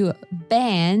suggestion to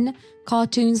ban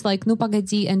cartoons like No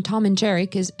Pagadi and Tom and Jerry,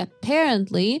 because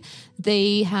apparently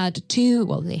they have too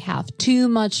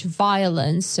much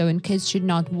violence, and kids should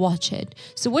not watch it.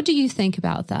 So what do you think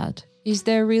about that? Is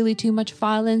there really too much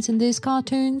violence in these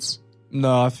cartoons?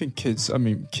 No, I think kids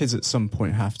at some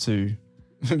point have to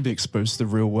be exposed to the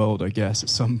real world, I guess, at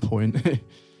some point.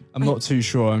 I'm not too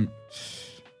sure.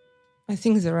 I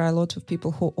think there are a lot of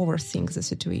people who overthink the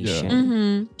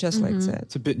situation, just like that.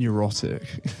 It's a bit neurotic.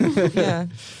 Yeah.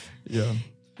 Yeah.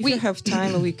 If we have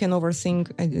time, we can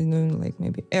overthink, I don't know, like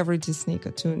maybe every Disney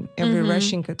cartoon, every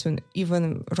Russian cartoon,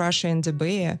 even Russia and the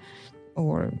Bear,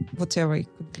 or whatever it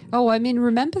could be. Oh,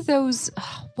 remember those,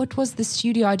 what was the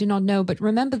studio? I do not know, but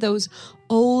remember those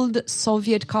old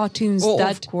Soviet cartoons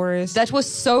of course. That was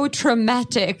so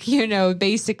traumatic,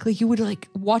 basically you would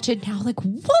watch it now,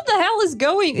 what the hell is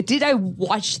going? Did I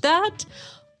watch that?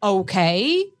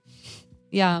 Okay.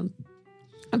 Yeah.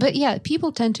 But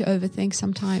people tend to overthink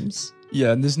sometimes.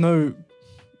 Yeah, and there's no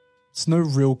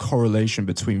real correlation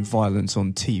between violence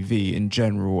on TV in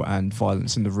general and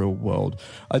violence in the real world.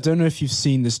 I don't know if you've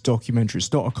seen this documentary.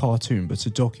 It's not a cartoon, but it's a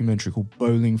documentary called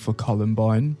Bowling for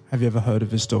Columbine. Have you ever heard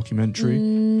of this documentary?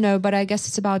 No, but I guess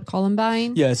it's about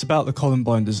Columbine. Yeah, it's about the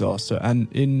Columbine disaster. And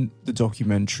in the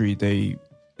documentary, they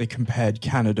compared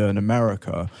Canada and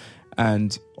America.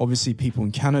 And obviously people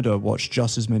in Canada watch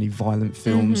just as many violent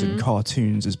films and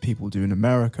cartoons as people do in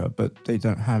America, but they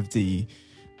don't have the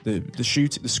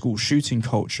school shooting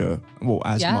culture,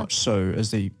 as much so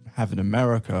as they have in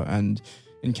America. And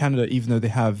in Canada, even though they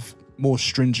have more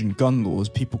stringent gun laws,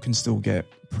 people can still get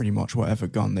pretty much whatever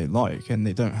gun they like, and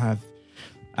they don't have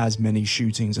as many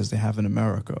shootings as they have in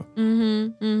America.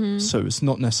 So it's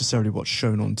not necessarily what's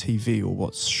shown on TV or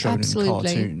what's shown in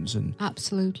cartoons.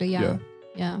 Absolutely, yeah.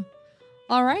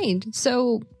 All right,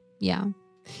 so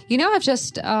I've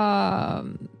just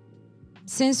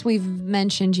since we've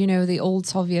mentioned, the old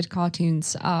Soviet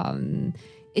cartoons,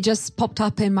 it just popped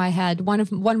up in my head.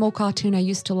 One more cartoon I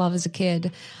used to love as a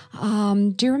kid.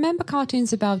 Do you remember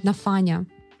cartoons about Nafanya?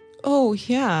 Oh,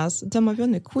 yes.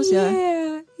 Domovёnный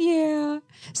Kuzya. Yeah.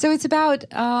 So it's about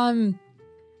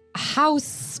house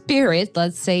spirit,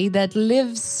 let's say, that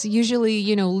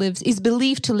is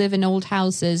believed to live in old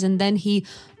houses, and then he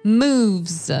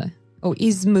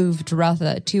is moved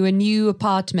rather to a new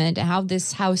apartment, and how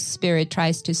this house spirit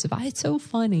tries to survive. It's so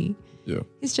funny. Yeah.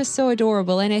 It's just so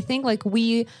adorable. And I think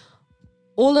we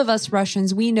all of us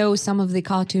Russians, we know some of the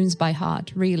cartoons by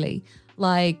heart, really.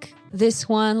 Like this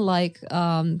one, like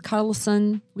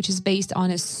Carlson, which is based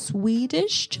on a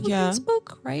Swedish children's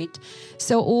book, right?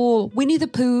 So, or Winnie the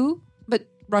Pooh, but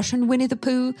Russian Winnie the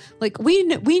Pooh. Like we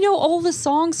know all the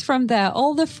songs from there,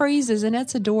 all the phrases, and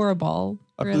it's adorable.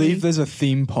 I believe there's a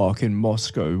theme park in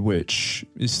Moscow which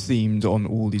is themed on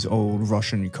all these old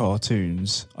Russian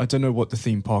cartoons. I don't know what the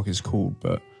theme park is called,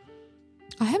 but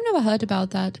I have never heard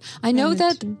about that. I know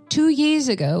that 2 years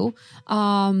ago,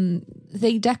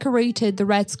 they decorated the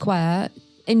Red Square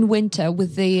in winter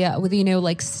with the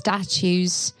like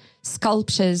statues,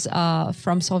 sculptures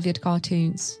from Soviet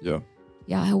cartoons.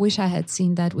 Yeah, I wish I had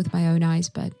seen that with my own eyes,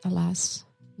 but alas,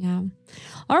 yeah.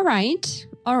 All right.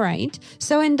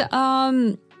 So, and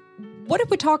what if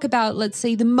we talk about, let's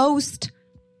say, the most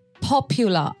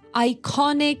popular,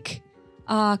 iconic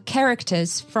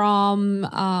characters from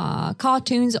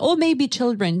cartoons or maybe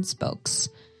children's books?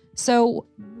 So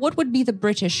what would be the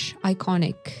British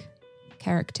iconic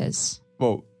characters?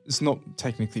 Well, it's not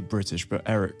technically British, but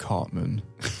Eric Cartman.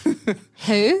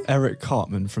 Who? Eric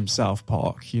Cartman from South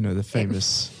Park, you know, the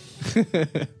famous...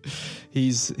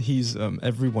 he's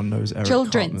everyone knows Eric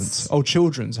children's. Cartman. Oh,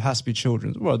 children's. It has to be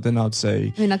children's. Well, then I'd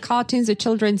say... I mean, cartoons are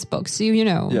children's books, you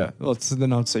know. Yeah, well, so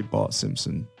then I'd say Bart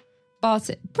Simpson.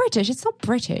 British? It's not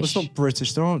British. Well, it's not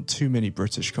British. There aren't too many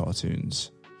British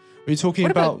cartoons. Are you talking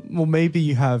about... Well, maybe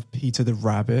you have Peter the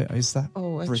Rabbit. Is that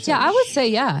British? Yeah, I would say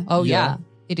yeah. Oh, yeah.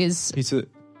 It is. Peter...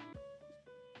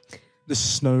 The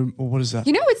snow, or what is that?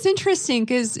 You know, it's interesting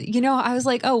because, you know, I was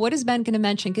like, oh, what is Ben going to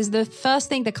mention? Because the first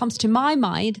thing that comes to my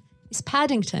mind is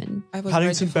Paddington.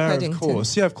 Paddington Bear, of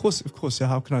course. Yeah, of course. Yeah,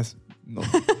 how can I not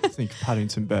think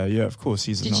Paddington Bear? Yeah, of course.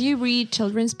 Did you read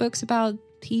children's books about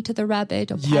Peter the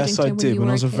Rabbit or Paddington? Yes, I did when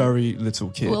I was a very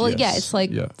little kid. Well, yeah, it's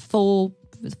like for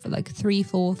like 3,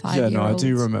 4, 5 years old. Yeah, no, I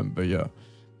do remember, yeah.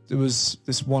 There was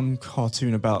this one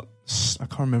cartoon about... I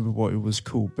can't remember what it was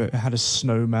called, but it had a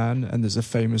snowman, and there's a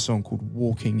famous song called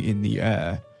Walking in the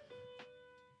Air.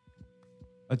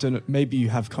 I don't know, maybe you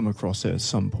have come across it at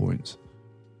some point.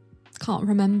 Can't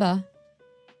remember.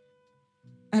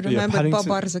 I remember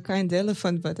Babar the Kind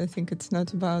Elephant, but I think it's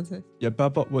not about it. Yeah,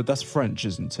 Babar, well, that's French,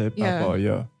 isn't it? Babar,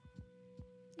 yeah.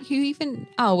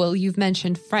 You've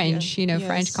mentioned French,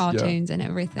 French cartoons and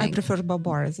everything. I prefer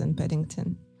Babar than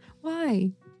Paddington.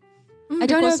 Why? I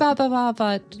don't know about Babar,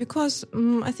 but... Because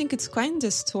I think it's kind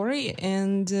of story,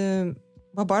 and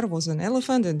Babar was an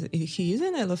elephant, and he is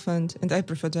an elephant, and I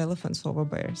prefer the elephants over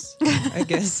bears, I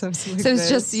guess. Something like so it's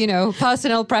just,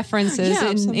 personal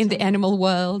preferences in the animal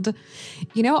world.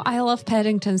 I love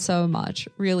Paddington so much,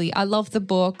 really. I love the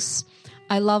books.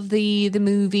 I love the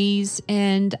movies,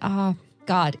 and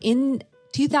God, in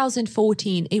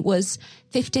 2014, it was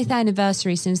 50th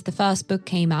anniversary since the first book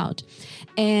came out.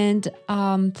 And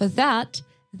for that,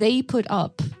 they put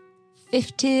up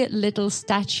 50 little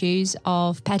statues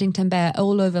of Paddington Bear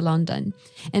all over London.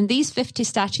 And these 50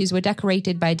 statues were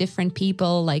decorated by different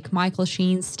people like Michael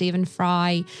Sheen, Stephen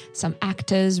Fry, some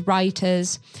actors,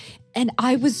 writers. And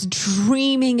I was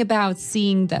dreaming about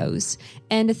seeing those.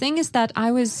 And the thing is that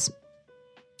I was,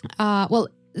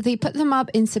 they put them up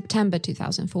in September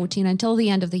 2014 until the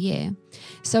end of the year.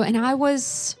 And I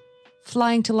was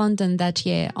flying to London that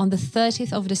year on the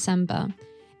 30th of December.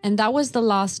 And that was the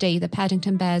last day the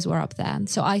Paddington Bears were up there.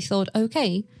 So I thought,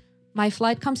 okay, my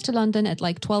flight comes to London at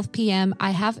like 12 p.m.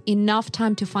 I have enough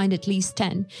time to find at least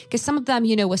 10. Because some of them,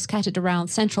 were scattered around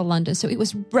central London. So it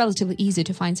was relatively easy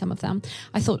to find some of them.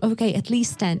 I thought, okay, at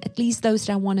least 10, at least those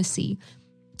that I want to see.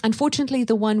 Unfortunately,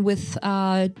 the one with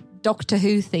Doctor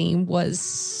Who theme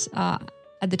was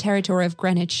at the territory of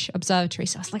Greenwich Observatory.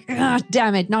 So I was like,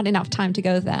 damn it, not enough time to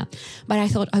go there. But I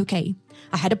thought, okay,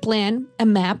 I had a plan, a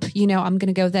map, I'm going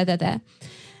to go there.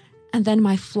 And then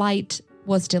my flight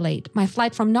was delayed. My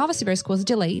flight from Novosibirsk was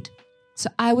delayed.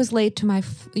 So I was late to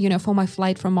for my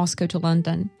flight from Moscow to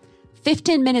London.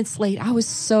 15 minutes late. I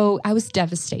was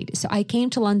devastated. So I came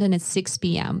to London at 6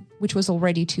 p.m., which was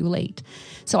already too late.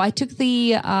 So I took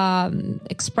the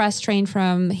express train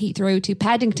from Heathrow to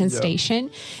Paddington Station,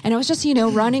 and I was just,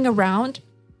 running around,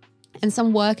 and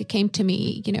some worker came to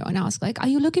me, and I was like, are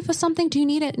you looking for something? Do you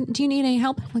need it? Do you need any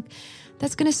help? I'm like,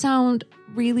 that's going to sound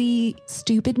really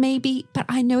stupid maybe, but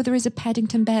I know there is a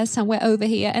Paddington Bear somewhere over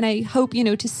here, and I hope,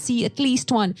 to see at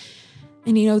least one.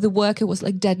 And, the worker was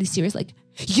like deadly serious, like,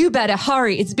 you better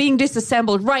hurry. It's being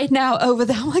disassembled right now over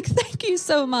there. I'm like, thank you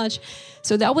so much.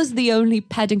 So that was the only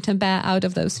Paddington Bear out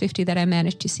of those 50 that I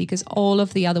managed to see, because all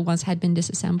of the other ones had been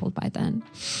disassembled by then.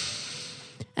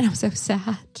 And I'm so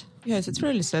sad. Yes, it's a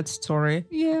really sad story.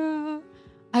 Yeah.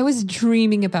 I was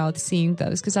dreaming about seeing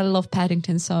those because I love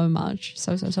Paddington so much.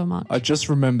 So much. I just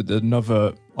remembered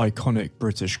another iconic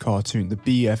British cartoon, the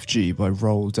BFG by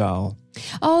Roald Dahl.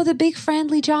 Oh, the Big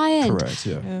Friendly Giant. Correct,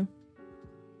 yeah.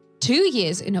 3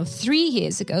 years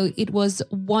ago, it was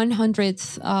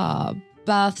 100th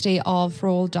birthday of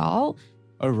Roald Dahl.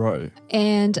 Oh, right.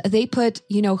 And they put,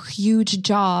 huge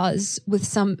jars with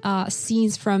some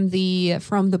scenes from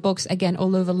the books, again,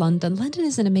 all over London. London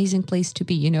is an amazing place to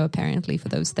be, apparently, for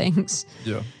those things.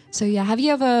 Yeah. So, yeah, have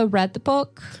you ever read the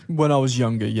book? When I was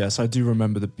younger, yes. I do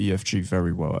remember the BFG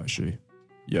very well, actually.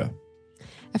 Yeah.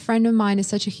 A friend of mine is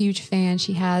such a huge fan.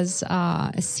 She has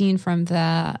a scene from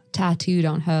that tattooed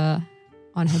on her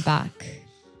back.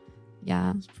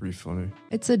 Yeah. It's pretty funny.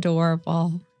 It's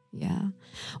adorable. Yeah.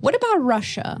 What about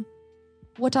Russia?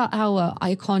 What are our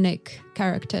iconic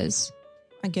characters?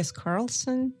 I guess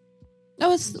Carlson.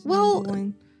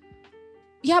 Oh,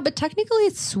 yeah, but technically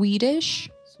it's Swedish.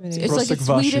 It's like it's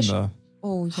Swedish. Oh,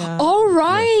 yeah. Oh,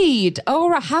 right. Yeah. Oh,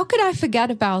 right. How could I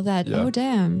forget about that? Yeah. Oh,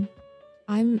 damn.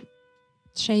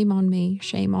 Shame on me.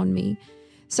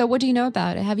 So what do you know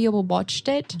about it? Have you ever watched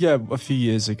it? Yeah, a few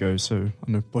years ago. So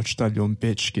I know Pochtalyon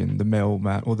Pitchkin, the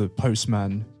mailman or the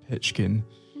postman Pitchkin.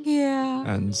 Yeah.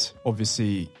 And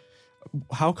obviously,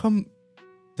 how come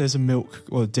there's a milk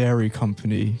or dairy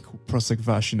company called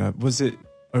Prostokvashino? Was it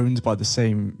owned by the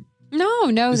same... No,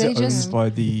 is it owned by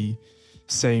the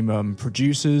same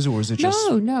producers, or is it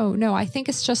just... No. I think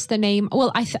it's just the name.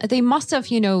 Well, they must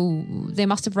have,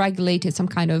 regulated some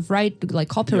kind of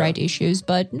copyright issues,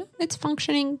 but no, it's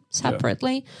functioning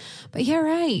separately. Yeah. But you're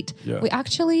right. Yeah. We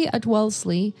actually, at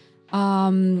Wellesley,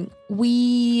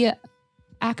 we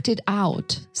acted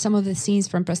out some of the scenes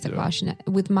from Prostokvashino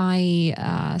with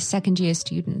my second year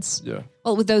students. Yeah.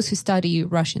 Well, with those who study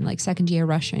Russian, like second year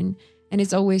Russian. And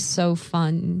it's always so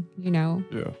fun,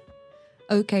 Yeah.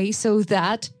 Okay, so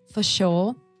that for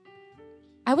sure.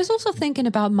 I was also thinking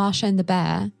about Masha and the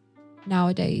Bear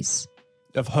nowadays.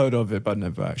 I've heard of it, but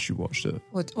never actually watched it.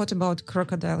 What about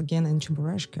Crocodile Gena and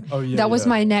Cheburashka? Oh, yeah. That was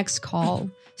my next call.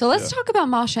 So let's talk about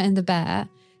Masha and the Bear.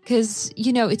 Because,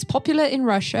 it's popular in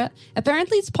Russia.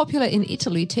 Apparently, it's popular in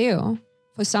Italy, too,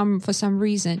 for some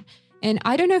reason. And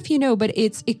I don't know if you know, but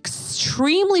it's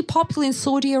extremely popular in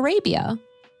Saudi Arabia.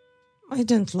 I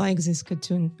don't like this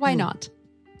cartoon. Why not?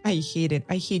 I hate it.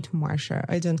 I hate Masha.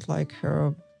 I don't like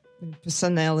her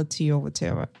personality or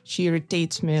whatever. She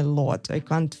irritates me a lot. I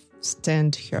can't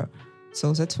stand her.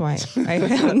 So that's why I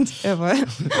haven't ever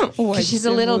watched. She's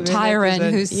a little tyrant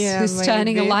who's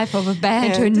turning a life of a bear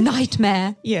into a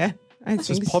nightmare. Yeah, I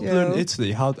think it's popular in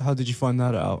Italy. How did you find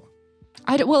that out?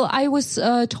 I was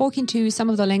talking to some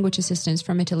of the language assistants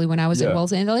from Italy when I was at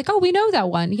Wellesley, and they're like, "Oh, we know that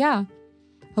one." Yeah,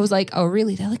 I was like, "Oh,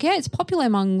 really?" They're like, "Yeah, it's popular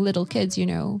among little kids,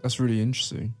 That's really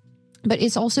interesting. But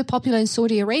it's also popular in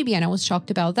Saudi Arabia, and I was shocked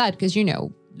about that because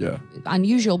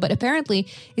unusual. But apparently,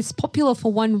 it's popular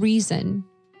for one reason.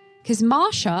 Because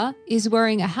Masha is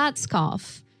wearing a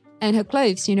headscarf and her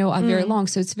clothes, are very long.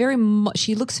 So it's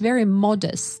she looks very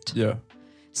modest. Yeah.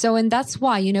 So, and that's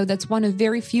why, that's one of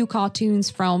very few cartoons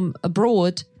from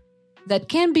abroad that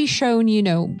can be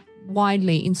shown,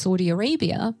 widely in Saudi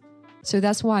Arabia. So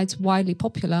that's why it's widely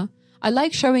popular. I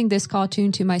like showing this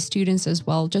cartoon to my students as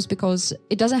well, just because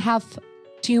it doesn't have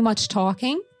too much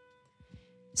talking.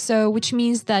 So, which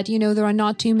means that, there are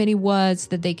not too many words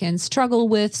that they can struggle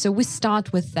with. So we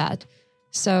start with that.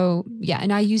 So, yeah,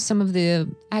 and I use some of the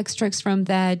extracts from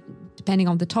that depending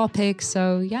on the topic.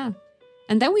 So, yeah.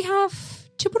 And then we have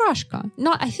Cheburashka.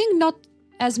 I think not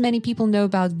as many people know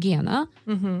about Gena,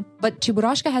 but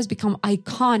Cheburashka has become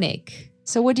iconic.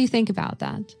 So what do you think about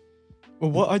that?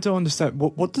 Well, what I don't understand,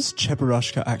 what does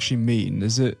Cheburashka actually mean?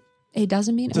 Is it... It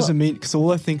doesn't mean... Does it mean... Because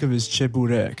all I think of is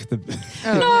cheburek.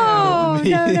 No.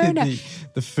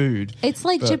 The food. It's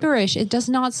like gibberish. It does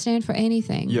not stand for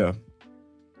anything. Yeah.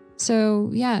 So,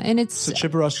 yeah, and it's... So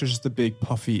Cheburashka is just the big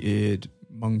puffy-eared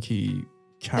monkey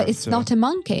character. But it's not a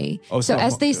monkey. Oh, so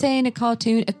as they say in a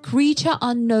cartoon, a creature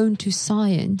unknown to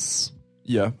science.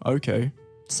 Yeah, okay.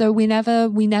 So we never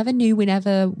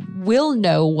will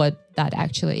know what that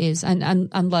actually is, and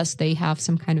unless they have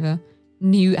some kind of a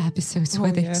new episodes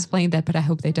where they explain that, but I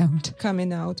hope they don't.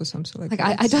 Coming out or something like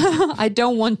that. I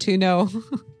don't want to know.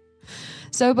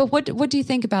 So, but what do you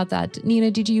think about that?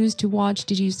 Nina, did you used to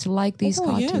like these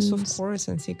cartoons? Yes, of course.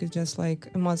 I think it's just like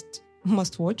a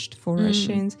must watched for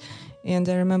Russians. And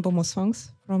I remember more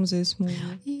songs from this movie.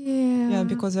 Yeah,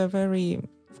 because they're very,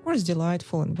 of course,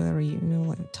 delightful and very,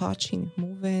 touching,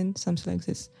 moving, something like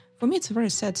this. For me, it's a very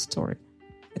sad story.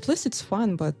 At least it's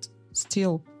fun, but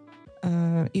still,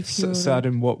 if you... Sad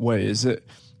in what way? Is it...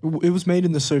 It was made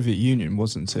in the Soviet Union,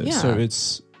 wasn't it? Yeah. So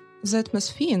it's the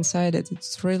atmosphere inside it,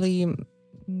 it's really...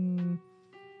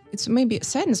 it's maybe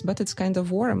sadness, but it's kind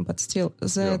of warm. But still,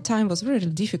 the time was really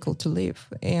difficult to live.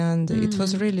 And it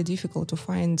was really difficult to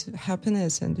find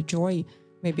happiness and joy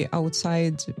maybe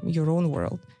outside your own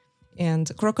world.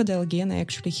 And Crocodile Gena,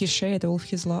 actually, he shared all of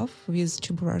his love with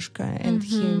Cheburashka, and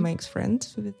he makes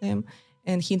friends with him.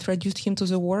 And he introduced him to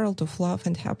the world of love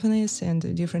and happiness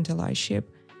and different allyship.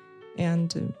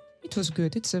 And it was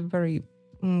good. It's a very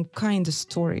kind of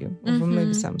story of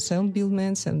maybe some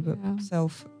self-buildments and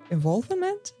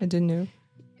self-evolvement. I don't know.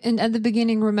 And at the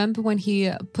beginning, remember when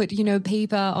he put,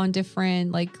 paper on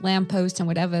different lampposts and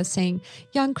whatever, saying,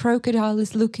 "Young crocodile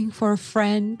is looking for a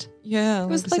friend." Yeah, it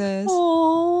was like,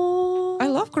 oh. I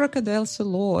love crocodiles a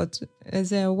lot.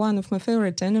 They're one of my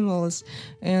favorite animals.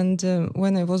 And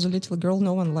when I was a little girl,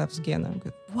 no one loves Gena.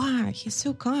 Why? He's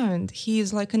so kind. He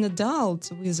is like an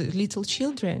adult with little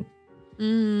children.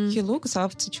 He looks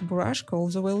after Cheburashka all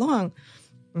the way along.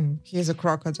 He is a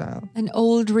crocodile. An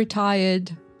old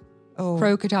retired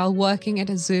crocodile working at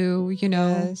a zoo,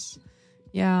 Yes.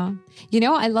 Yeah.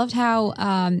 I loved how,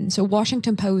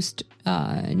 Washington Post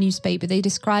newspaper, they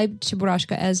described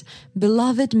Cheburashka as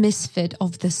beloved misfit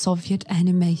of the Soviet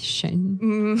animation.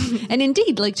 And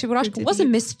indeed, Cheburashka was a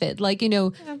misfit,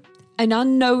 an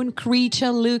unknown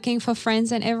creature looking for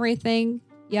friends and everything.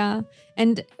 Yeah.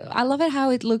 And I love it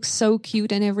how it looks so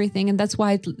cute and everything. And that's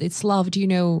why it's loved,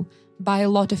 by a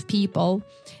lot of people.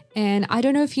 And I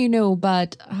don't know if you know,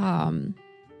 but after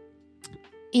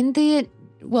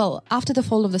the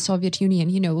fall of the Soviet Union,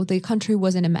 the country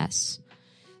was in a mess.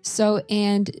 So,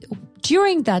 and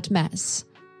during that mess,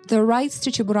 the rights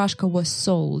to Cheburashka was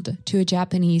sold to a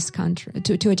Japanese country,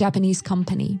 to a Japanese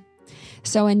company.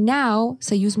 So, and now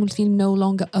Soyuzmultfilm no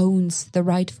longer owns the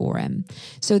right for him.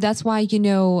 So that's why,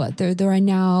 there are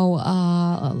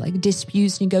now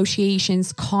disputes,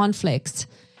 negotiations, conflicts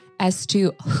as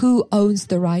to who owns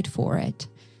the right for it,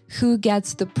 who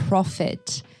gets the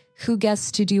profit, who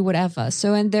gets to do whatever.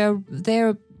 So, and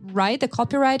they're right, the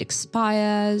copyright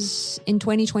expires in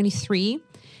 2023.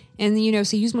 And,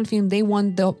 Soyuzmultfilm, they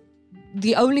want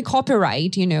the only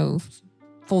copyright,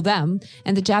 for them.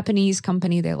 And the Japanese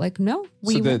company, they're like, no.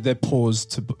 They're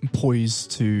poised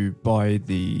to buy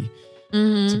the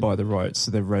rights,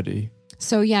 so they're ready.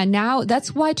 So yeah, now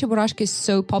that's why Cheburashka is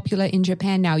so popular in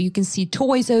Japan now. You can see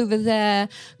toys over there,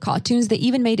 cartoons. They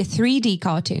even made a 3D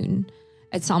cartoon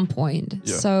at some point.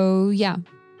 Yeah. So yeah,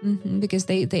 because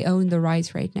they own the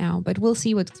rights right now. But we'll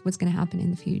see what's going to happen in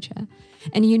the future.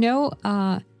 And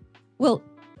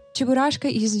Cheburashka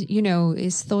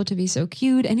is thought to be so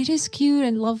cute, and it is cute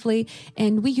and lovely.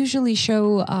 And we usually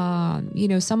show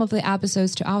some of the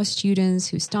episodes to our students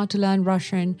who start to learn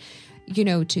Russian,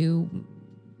 to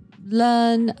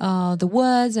learn the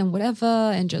words and whatever,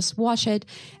 and just watch it.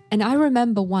 And I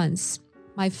remember once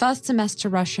my first semester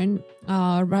Russian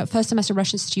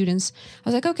students, I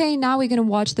was like, okay, now we're gonna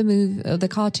watch the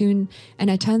cartoon. And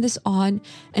I turned this on,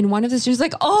 and one of the students was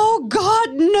like, oh God,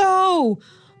 no.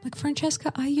 I'm like,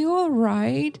 Francesca, are you all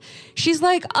right? She's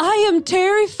like, I am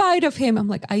terrified of him. I'm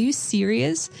like, are you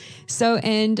serious? So,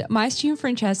 and my student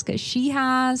Francesca, she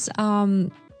has a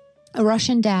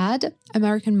Russian dad,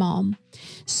 American mom.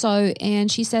 So, and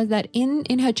she said that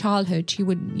in her childhood, she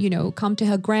would, come to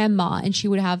her grandma and she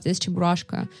would have this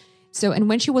Cheburashka. So, and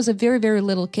when she was a very, very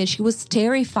little kid, she was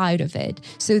terrified of it.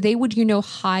 So they would,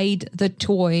 hide the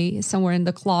toy somewhere in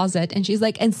the closet. And she's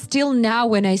like, and still now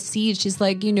when I see it, she's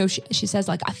like, she says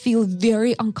like, I feel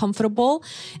very uncomfortable.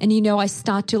 And, I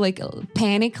start to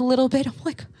panic a little bit. I'm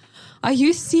like, are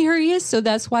you serious? So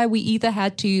that's why we either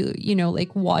had to,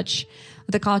 watch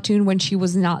the cartoon when she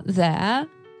was not there,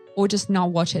 or just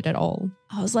not watch it at all.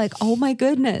 I was like, oh my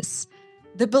goodness,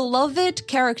 the beloved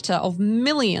character of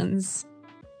millions.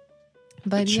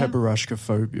 But Cheburashka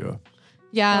phobia.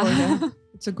 Yeah. Oh, yeah.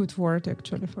 It's a good word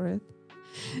actually for it.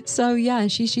 So yeah,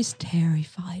 she's just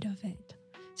terrified of it.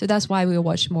 So that's why we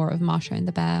watched more of Masha and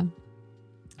the Bear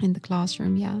in the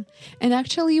classroom. Yeah. And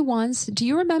actually once, do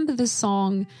you remember the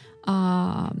song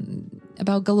about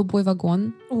Голубой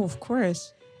вагон? Oh, of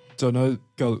course. Don't know.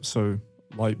 So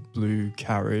light blue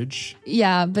carriage.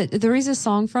 Yeah, but there is a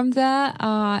song from there.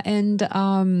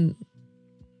 And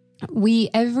we,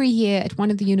 every year at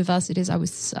one of the universities I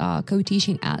was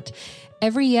co-teaching at,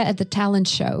 every year at the talent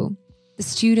show, the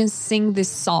students sing this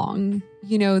song.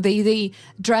 They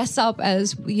dress up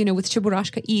as, with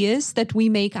Cheburashka ears that we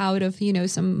make out of,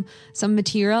 some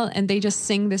material, and they just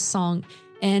sing this song.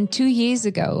 And 2 years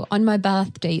ago, on my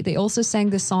birthday, they also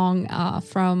sang the song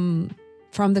from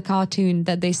the cartoon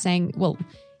that they sang. Well,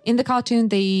 in the cartoon,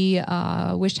 they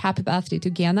wished happy birthday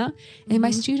to Gena. And my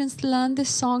students learned this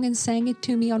song and sang it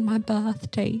to me on my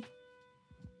birthday.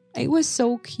 It was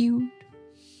so cute.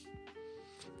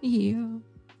 Yeah.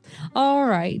 All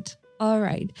right.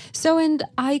 So, and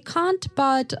I can't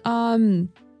but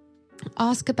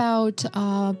ask about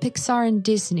Pixar and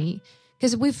Disney,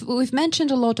 because we've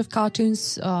mentioned a lot of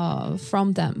cartoons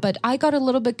from them, but I got a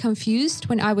little bit confused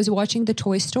when I was watching the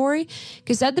Toy Story,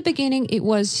 because at the beginning it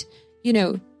was,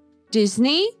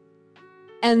 Disney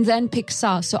and then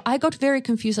Pixar. So I got very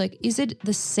confused. Like, is it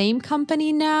the same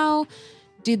company now?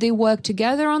 Did they work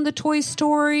together on the Toy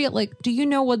Story? Like, do you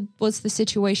know what's the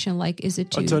situation like? Is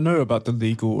it I don't know about the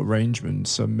legal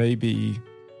arrangements. So maybe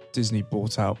Disney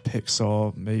bought out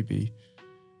Pixar, maybe.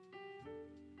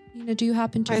 Do you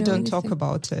happen to know I don't anything? talk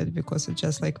about it because it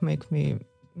just like make me,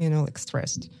 like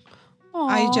stressed.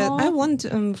 Aww. I want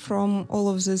from all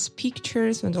of these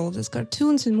pictures and all of these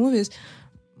cartoons and movies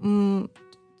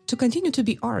to continue to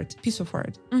be art, piece of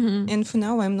art. Mm-hmm. And for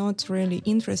now, I'm not really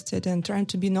interested and trying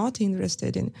to be not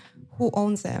interested in who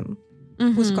owns them,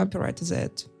 whose copyright is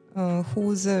it,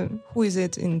 who is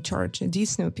it in charge,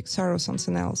 Disney or Pixar or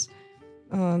something else.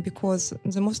 Because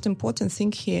the most important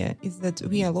thing here is that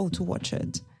we are allowed to watch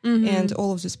it. And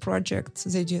all of these projects,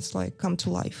 they just like come to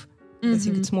life. I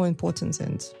think it's more important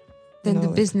than the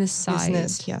business side.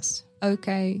 Business, yes.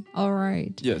 Okay, all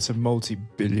right. Yeah, it's a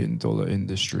multi-billion-dollar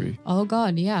industry. Oh,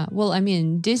 God, yeah. Well, I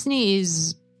mean, Disney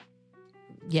is...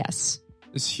 Yes.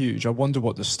 It's huge. I wonder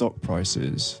what the stock price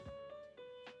is.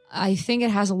 I think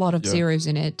it has a lot of zeros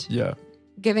in it. Yeah.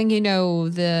 Given,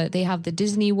 they have the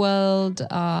Disney World...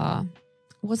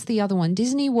 what's the other one?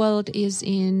 Disney World is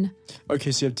in...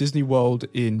 Okay, so you have Disney World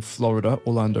in Florida,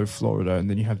 Orlando, Florida,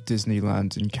 and then you have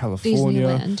Disneyland in California.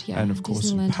 Disneyland, yeah. And of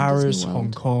course Disneyland in Paris, and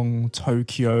Hong Kong,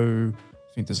 Tokyo.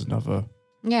 I think there's another.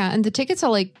 Yeah, and the tickets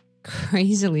are like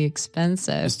crazily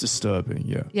expensive. It's disturbing,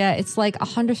 yeah. Yeah, it's like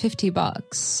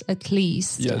 $150 at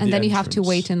least. Yeah, and then you have to entrance.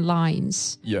 wait in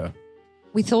lines. Yeah.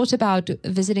 We thought about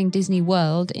visiting Disney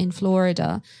World in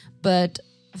Florida, but...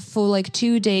 for like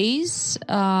 2 days,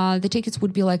 the tickets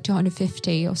would be like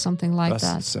 $250 or something like that.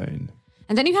 That's insane.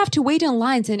 And then you have to wait in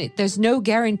lines, and there's no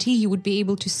guarantee you would be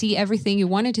able to see everything you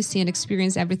wanted to see and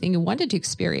experience everything you wanted to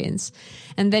experience.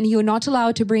 And then you're not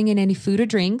allowed to bring in any food or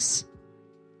drinks.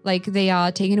 Like, they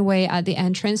are taken away at the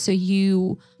entrance, so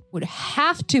you would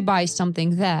have to buy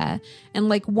something there. And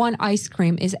like one ice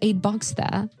cream is $8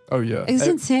 there. Oh, yeah. It's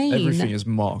insane. Everything is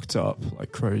marked up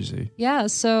like crazy. Yeah,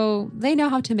 so they know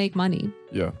how to make money.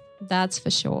 Yeah. That's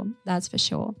for sure.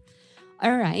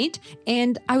 All right.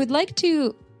 And I would like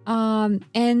to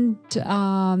end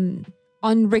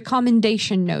on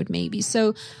recommendation note, maybe.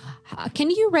 So can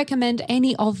you recommend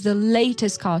any of the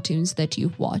latest cartoons that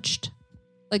you've watched?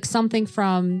 Like something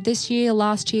from this year,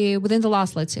 last year, within the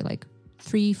last, let's say, like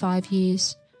 3-5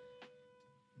 years?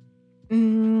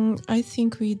 I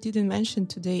think we didn't mention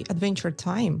today Adventure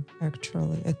Time,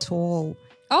 actually, at all.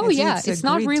 Oh, it's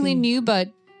not really new, but...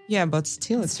 Yeah, but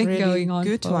still, it's really going on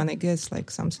good one, I guess, like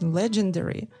something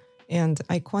legendary and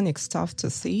iconic stuff to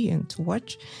see and to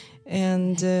watch.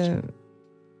 And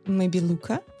maybe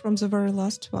Luca from the very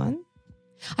last one.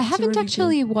 I haven't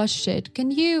actually watched it.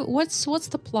 Can you, what's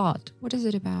the plot? What is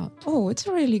it about? Oh, it's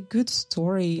a really good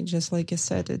story, just like I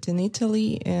said, it's in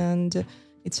Italy, and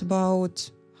it's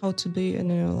about how to be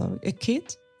a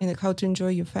kid and how to enjoy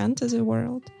your fantasy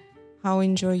world, how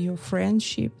enjoy your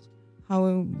friendship,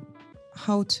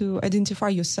 how to identify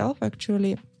yourself,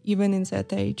 actually, even in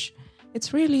that age.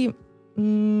 It's really,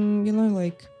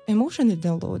 like emotionally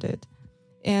downloaded.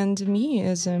 And me,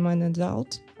 as I'm an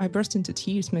adult, I burst into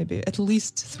tears maybe at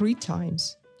least 3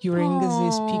 times during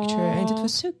this picture. And it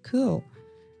was so cool.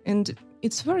 And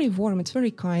it's very warm. It's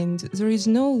very kind. There is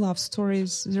no love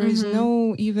stories. There is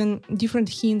no even different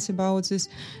hints about this,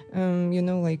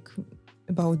 like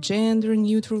about gender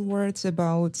neutral words,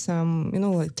 about some,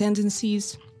 like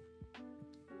tendencies,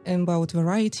 about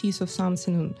varieties of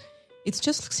something. It's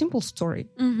just a simple story,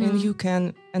 and you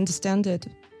can understand it,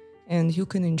 and you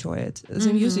can enjoy it.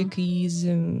 The music is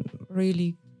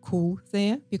really cool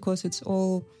there because it's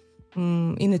all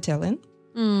in Italian,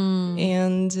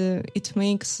 and it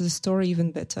makes the story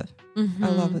even better. I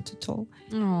love it at all.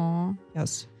 Aww.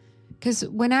 Yes. Because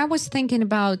when I was thinking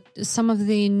about some of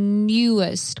the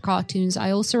newest cartoons,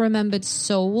 I also remembered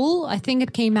Soul. I think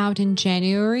it came out in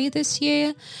January this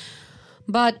year.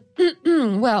 But,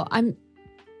 well,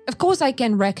 of course I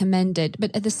can recommend it.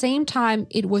 But at the same time,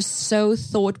 it was so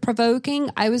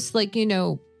thought-provoking. I was like,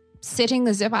 sitting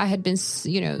as if I had been,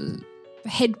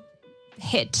 hit.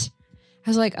 I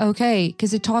was like, okay,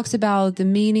 because it talks about the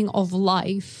meaning of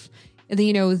life,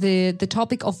 the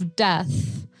topic of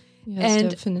death. Yes, and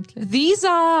definitely. These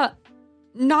are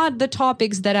not the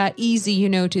topics that are easy,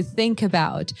 to think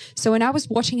about. So when I was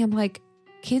watching, I'm like,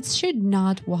 kids should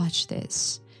not watch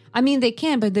this. I mean, they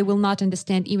can, but they will not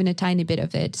understand even a tiny bit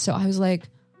of it. So I was like,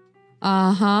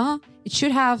 it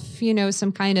should have,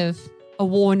 some kind of a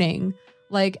warning,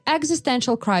 like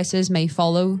existential crisis may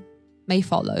follow.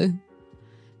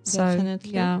 So,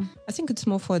 definitely. Yeah. I think it's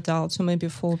more for adults or maybe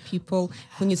for people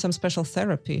who need some special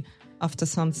therapy after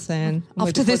something.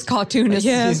 After this cartoon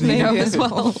is maybe as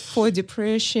well. For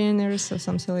depression or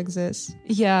something like this.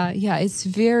 Yeah, it's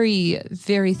very,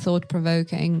 very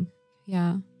thought-provoking.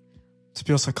 Yeah. To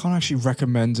be honest, I can't actually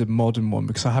recommend a modern one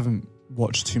because I haven't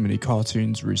watched too many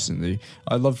cartoons recently.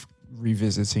 I love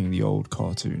revisiting the old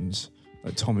cartoons,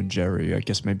 like Tom and Jerry, I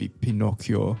guess maybe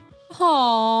Pinocchio.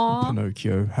 Aww.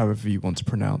 Pinocchio, however you want to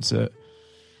pronounce it.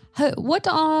 What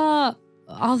are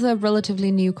other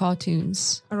relatively new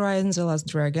cartoons? Raya and the Last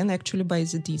Dragon, actually by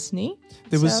the Disney.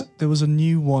 There was a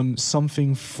new one,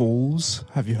 Something Falls.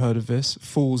 Have you heard of this?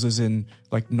 Falls as in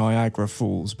like Niagara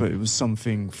Falls, but it was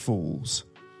Something Falls.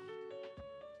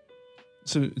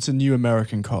 So it's a new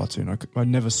American cartoon. I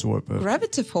never saw it, but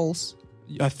Gravity Falls.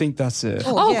 I think that's it.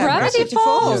 Gravity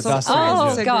Falls. Yeah, that's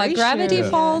oh it, God, Gravity show.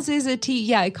 Falls is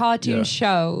a cartoon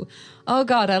show. Oh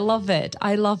God, I love it.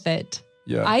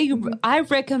 Yeah. I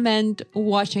recommend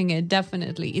watching it,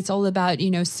 definitely. It's all about,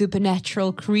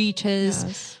 supernatural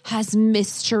creatures, has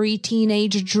mystery,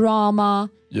 teenage drama.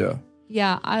 Yeah.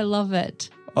 Yeah, I love it.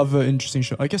 Other interesting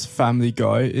show, I guess Family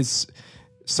Guy is...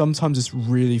 Sometimes it's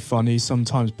really funny.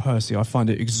 Sometimes, personally, I find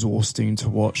it exhausting to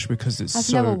watch because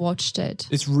I've never watched it.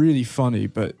 It's really funny,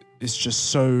 but it's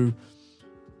just so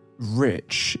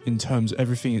rich in terms of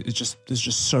everything. There's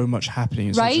just so much happening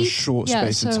in such a short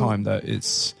space of time that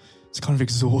it's kind of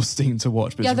exhausting to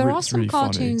watch. But there are some really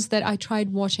cartoons funny. that I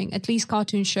tried watching, at least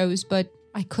cartoon shows, but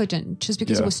I couldn't just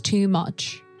because it was too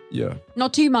much. Yeah.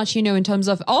 Not too much, in terms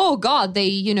of, oh God,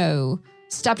 they,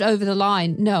 stepped over the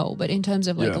line. No, but in terms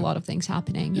of a lot of things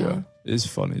happening. Yeah. It is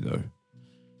funny though.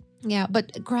 Yeah,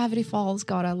 but Gravity Falls,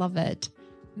 God, I love it.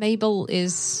 Mabel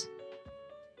is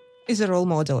a role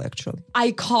model, actually.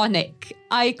 Iconic.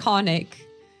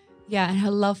 Yeah, and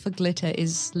her love for glitter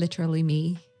is literally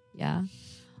me. Yeah.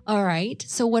 All right.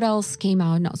 So what else came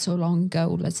out not so long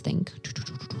ago? Let's think.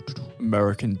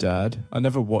 American Dad. I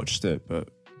never watched it, but...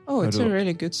 Oh, it's a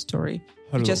really good story.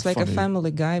 Just like funny. a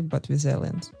Family Guy, but with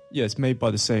aliens. Yeah, it's made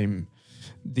by the same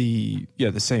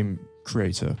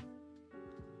creator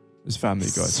as Family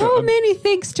Guy. So many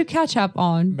things to catch up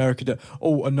on. American Dad.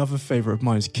 Oh, another favorite of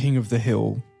mine is King of the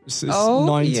Hill. It's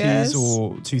 90s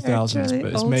or 2000s, actually,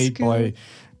 but it's old made school. by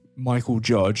Michael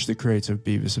Judge, the creator of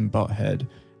Beavis and Butthead,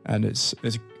 and it's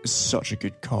such a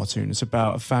good cartoon. It's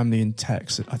about a family in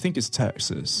Texas. I think it's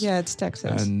Texas. Yeah, it's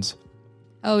Texas. And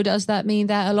oh, does that mean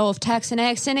that a lot of Texan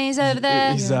accent is over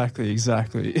there? Exactly.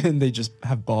 And they just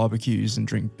have barbecues and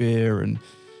drink beer, and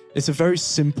it's a very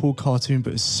simple cartoon,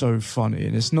 but it's so funny.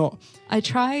 And it's not... I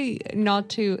try not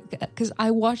to, because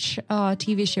I watch a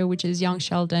TV show which is Young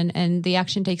Sheldon, and the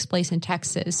action takes place in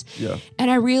Texas. Yeah. And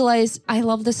I realize I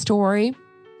love the story,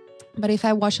 but if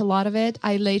I watch a lot of it,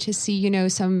 I later see,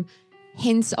 some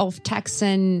hints of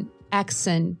Texan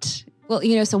accent. Well,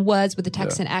 some words with the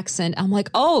Texan accent. I'm like,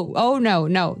 oh,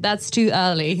 no, that's too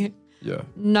early. Yeah.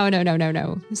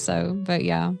 No. So, but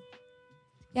yeah.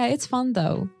 Yeah, it's fun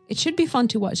though. It should be fun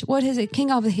to watch. What is it?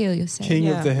 King of the Hill, you say? King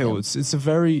of the Hill. It's a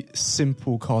very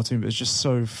simple cartoon, but it's just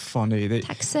so funny.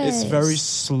 Texas. It's very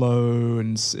slow,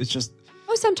 and it's just...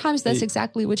 Oh, sometimes that's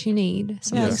exactly what you need.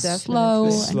 Sometimes Yes, slow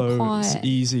it's and quiet. It's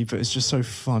easy, but it's just so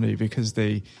funny because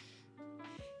it's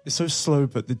so slow,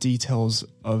 but the details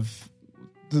of...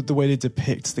 The way they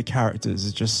depict the characters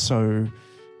is just so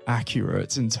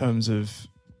accurate in terms of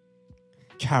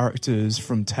characters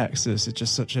from Texas. It's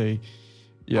just such a...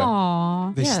 Yeah.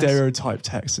 Aww. They stereotype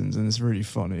Texans, and it's really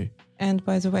funny. And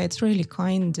by the way, it's really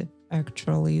kind,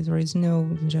 actually. There is no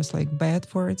just like bad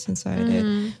words inside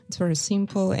it. It's very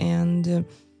simple, and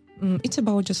it's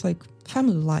about just like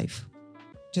family life.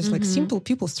 Just like simple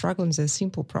people struggling with their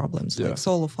simple problems, like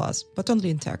all of us, but only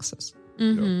in Texas.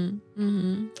 Aww.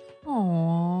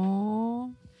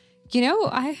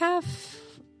 I have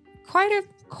quite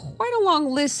a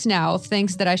long list now of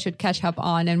things that I should catch up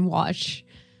on and watch,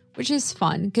 which is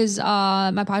fun because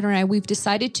my partner and I, we've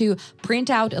decided to print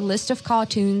out a list of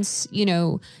cartoons,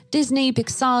 Disney,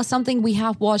 Pixar, something we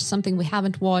have watched, something we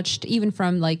haven't watched, even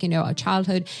from our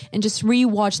childhood, and just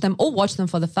rewatch them or watch them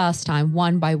for the first time,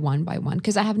 one by one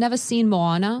because I have never seen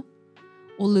Moana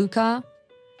or Luca.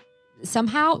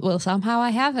 Somehow I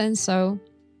haven't, so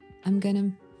I'm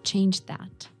gonna change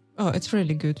that. Oh, it's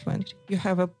really good one. You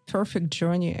have a perfect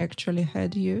journey actually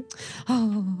ahead of you.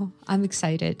 Oh, I'm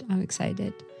excited.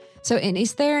 So, and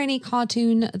is there any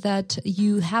cartoon that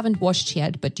you haven't watched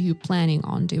yet, but you're planning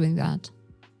on doing that?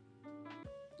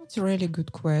 That's a really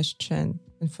good question.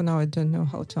 And for now, I don't know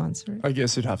how to answer it. I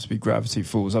guess it'd have to be Gravity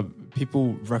Falls.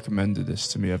 People recommended this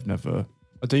to me. I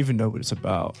don't even know what it's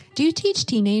about. Do you teach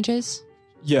teenagers?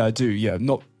 Yeah, I do. Yeah,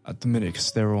 not at the minute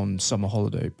because they're on summer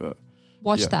holiday, but...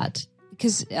 Watch that.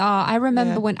 Because I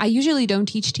remember when I usually don't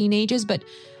teach teenagers, but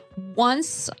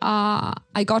once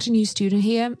I got a new student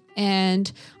here and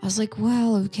I was like,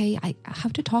 well, okay, I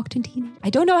have to talk to teenagers. I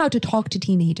don't know how to talk to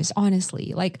teenagers,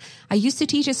 honestly. Like I used to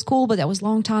teach at school, but that was a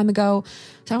long time ago.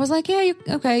 So I was like, yeah,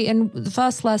 okay. And the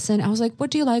first lesson, I was like, what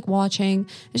do you like watching?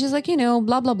 And she's like,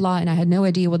 blah, blah, blah. And I had no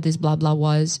idea what this blah, blah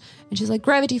was. And she's like,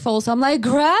 Gravity Falls. I'm like,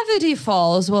 Gravity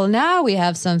Falls. Well, now we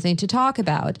have something to talk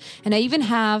about. And I even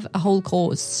have a whole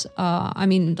course,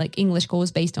 like English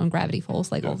course based on Gravity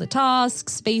Falls, like all the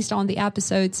tasks based on the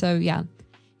episode. So yeah,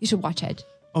 you should watch it.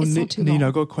 Oh, Nina,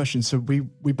 I've got a question. So we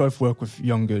both work with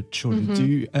younger children. Mm-hmm. Do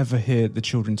you ever hear the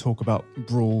children talk about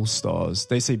Brawl Stars?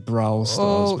 They say Brawl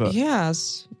Stars. Oh,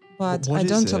 yes. But I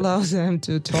don't allow them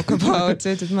to talk about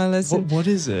it at my lesson. What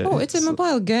is it? Oh, it's a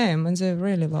mobile game and they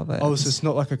really love it. Oh, so it's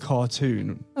not like a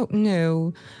cartoon? Oh,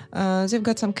 no. They've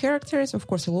got some characters, of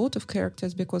course, a lot of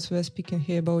characters because we're speaking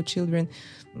here about children.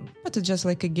 But it's just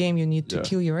like a game. You need to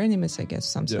kill your enemies, I guess,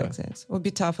 something like that. Or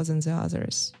be tougher than the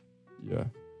others. Yeah.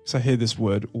 So I hear this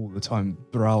word all the time,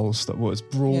 Brawl Stars. What is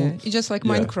Brawl? Yeah, it's just like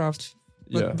Minecraft,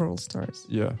 but Brawl Stars.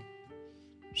 Yeah.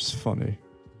 Which is funny.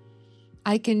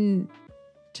 I can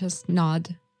just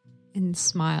nod and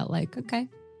smile like, okay,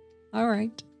 all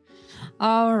right.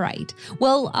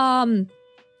 Well, I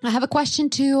have a question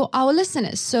to our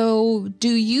listeners. So do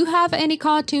you have any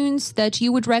cartoons that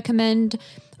you would recommend,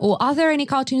 or are there any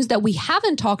cartoons that we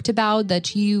haven't talked about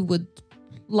that you would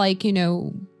like,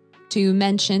 to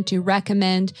mention, to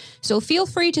recommend? So feel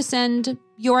free to send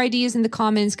your ideas in the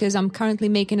comments because I'm currently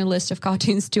making a list of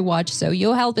cartoons to watch. So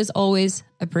your help is always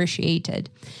appreciated.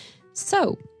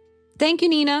 So thank you,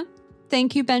 Nina.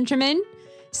 Thank you, Benjamin.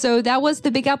 So that was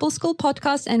the Big Apple School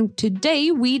podcast, and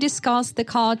today we discussed the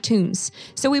cartoons.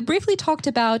 So we briefly talked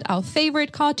about our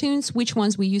favorite cartoons, which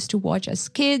ones we used to watch as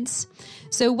kids,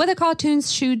 so whether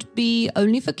cartoons should be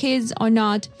only for kids or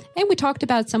not, and we talked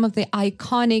about some of the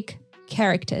iconic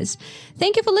characters.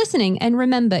 Thank you for listening, and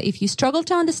remember, if you struggle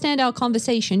to understand our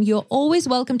conversation, you're always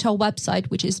welcome to our website,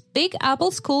 which is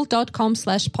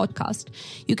bigappleschool.com/podcast.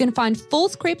 You can find full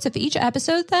scripts of each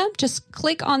episode there. Just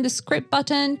click on the script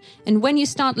button, and when you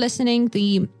start listening,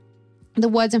 the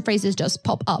words and phrases just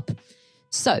pop up.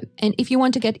 So, and if you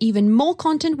want to get even more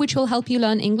content which will help you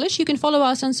learn English, you can follow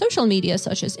us on social media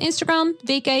such as Instagram,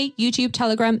 VK, YouTube,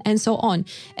 Telegram, and so on.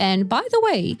 And by the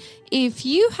way, if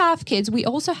you have kids, we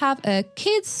also have a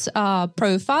kids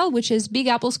profile, which is Big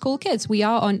Apple School Kids. We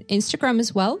are on Instagram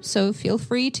as well, so feel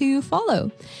free to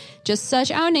follow. Just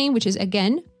search our name, which is,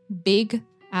 again, Big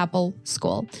Apple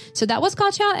School. So that was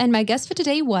Katja, and my guests for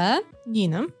today were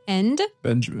Nina and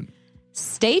Benjamin.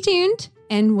 Stay tuned,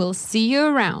 and we'll see you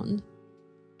around.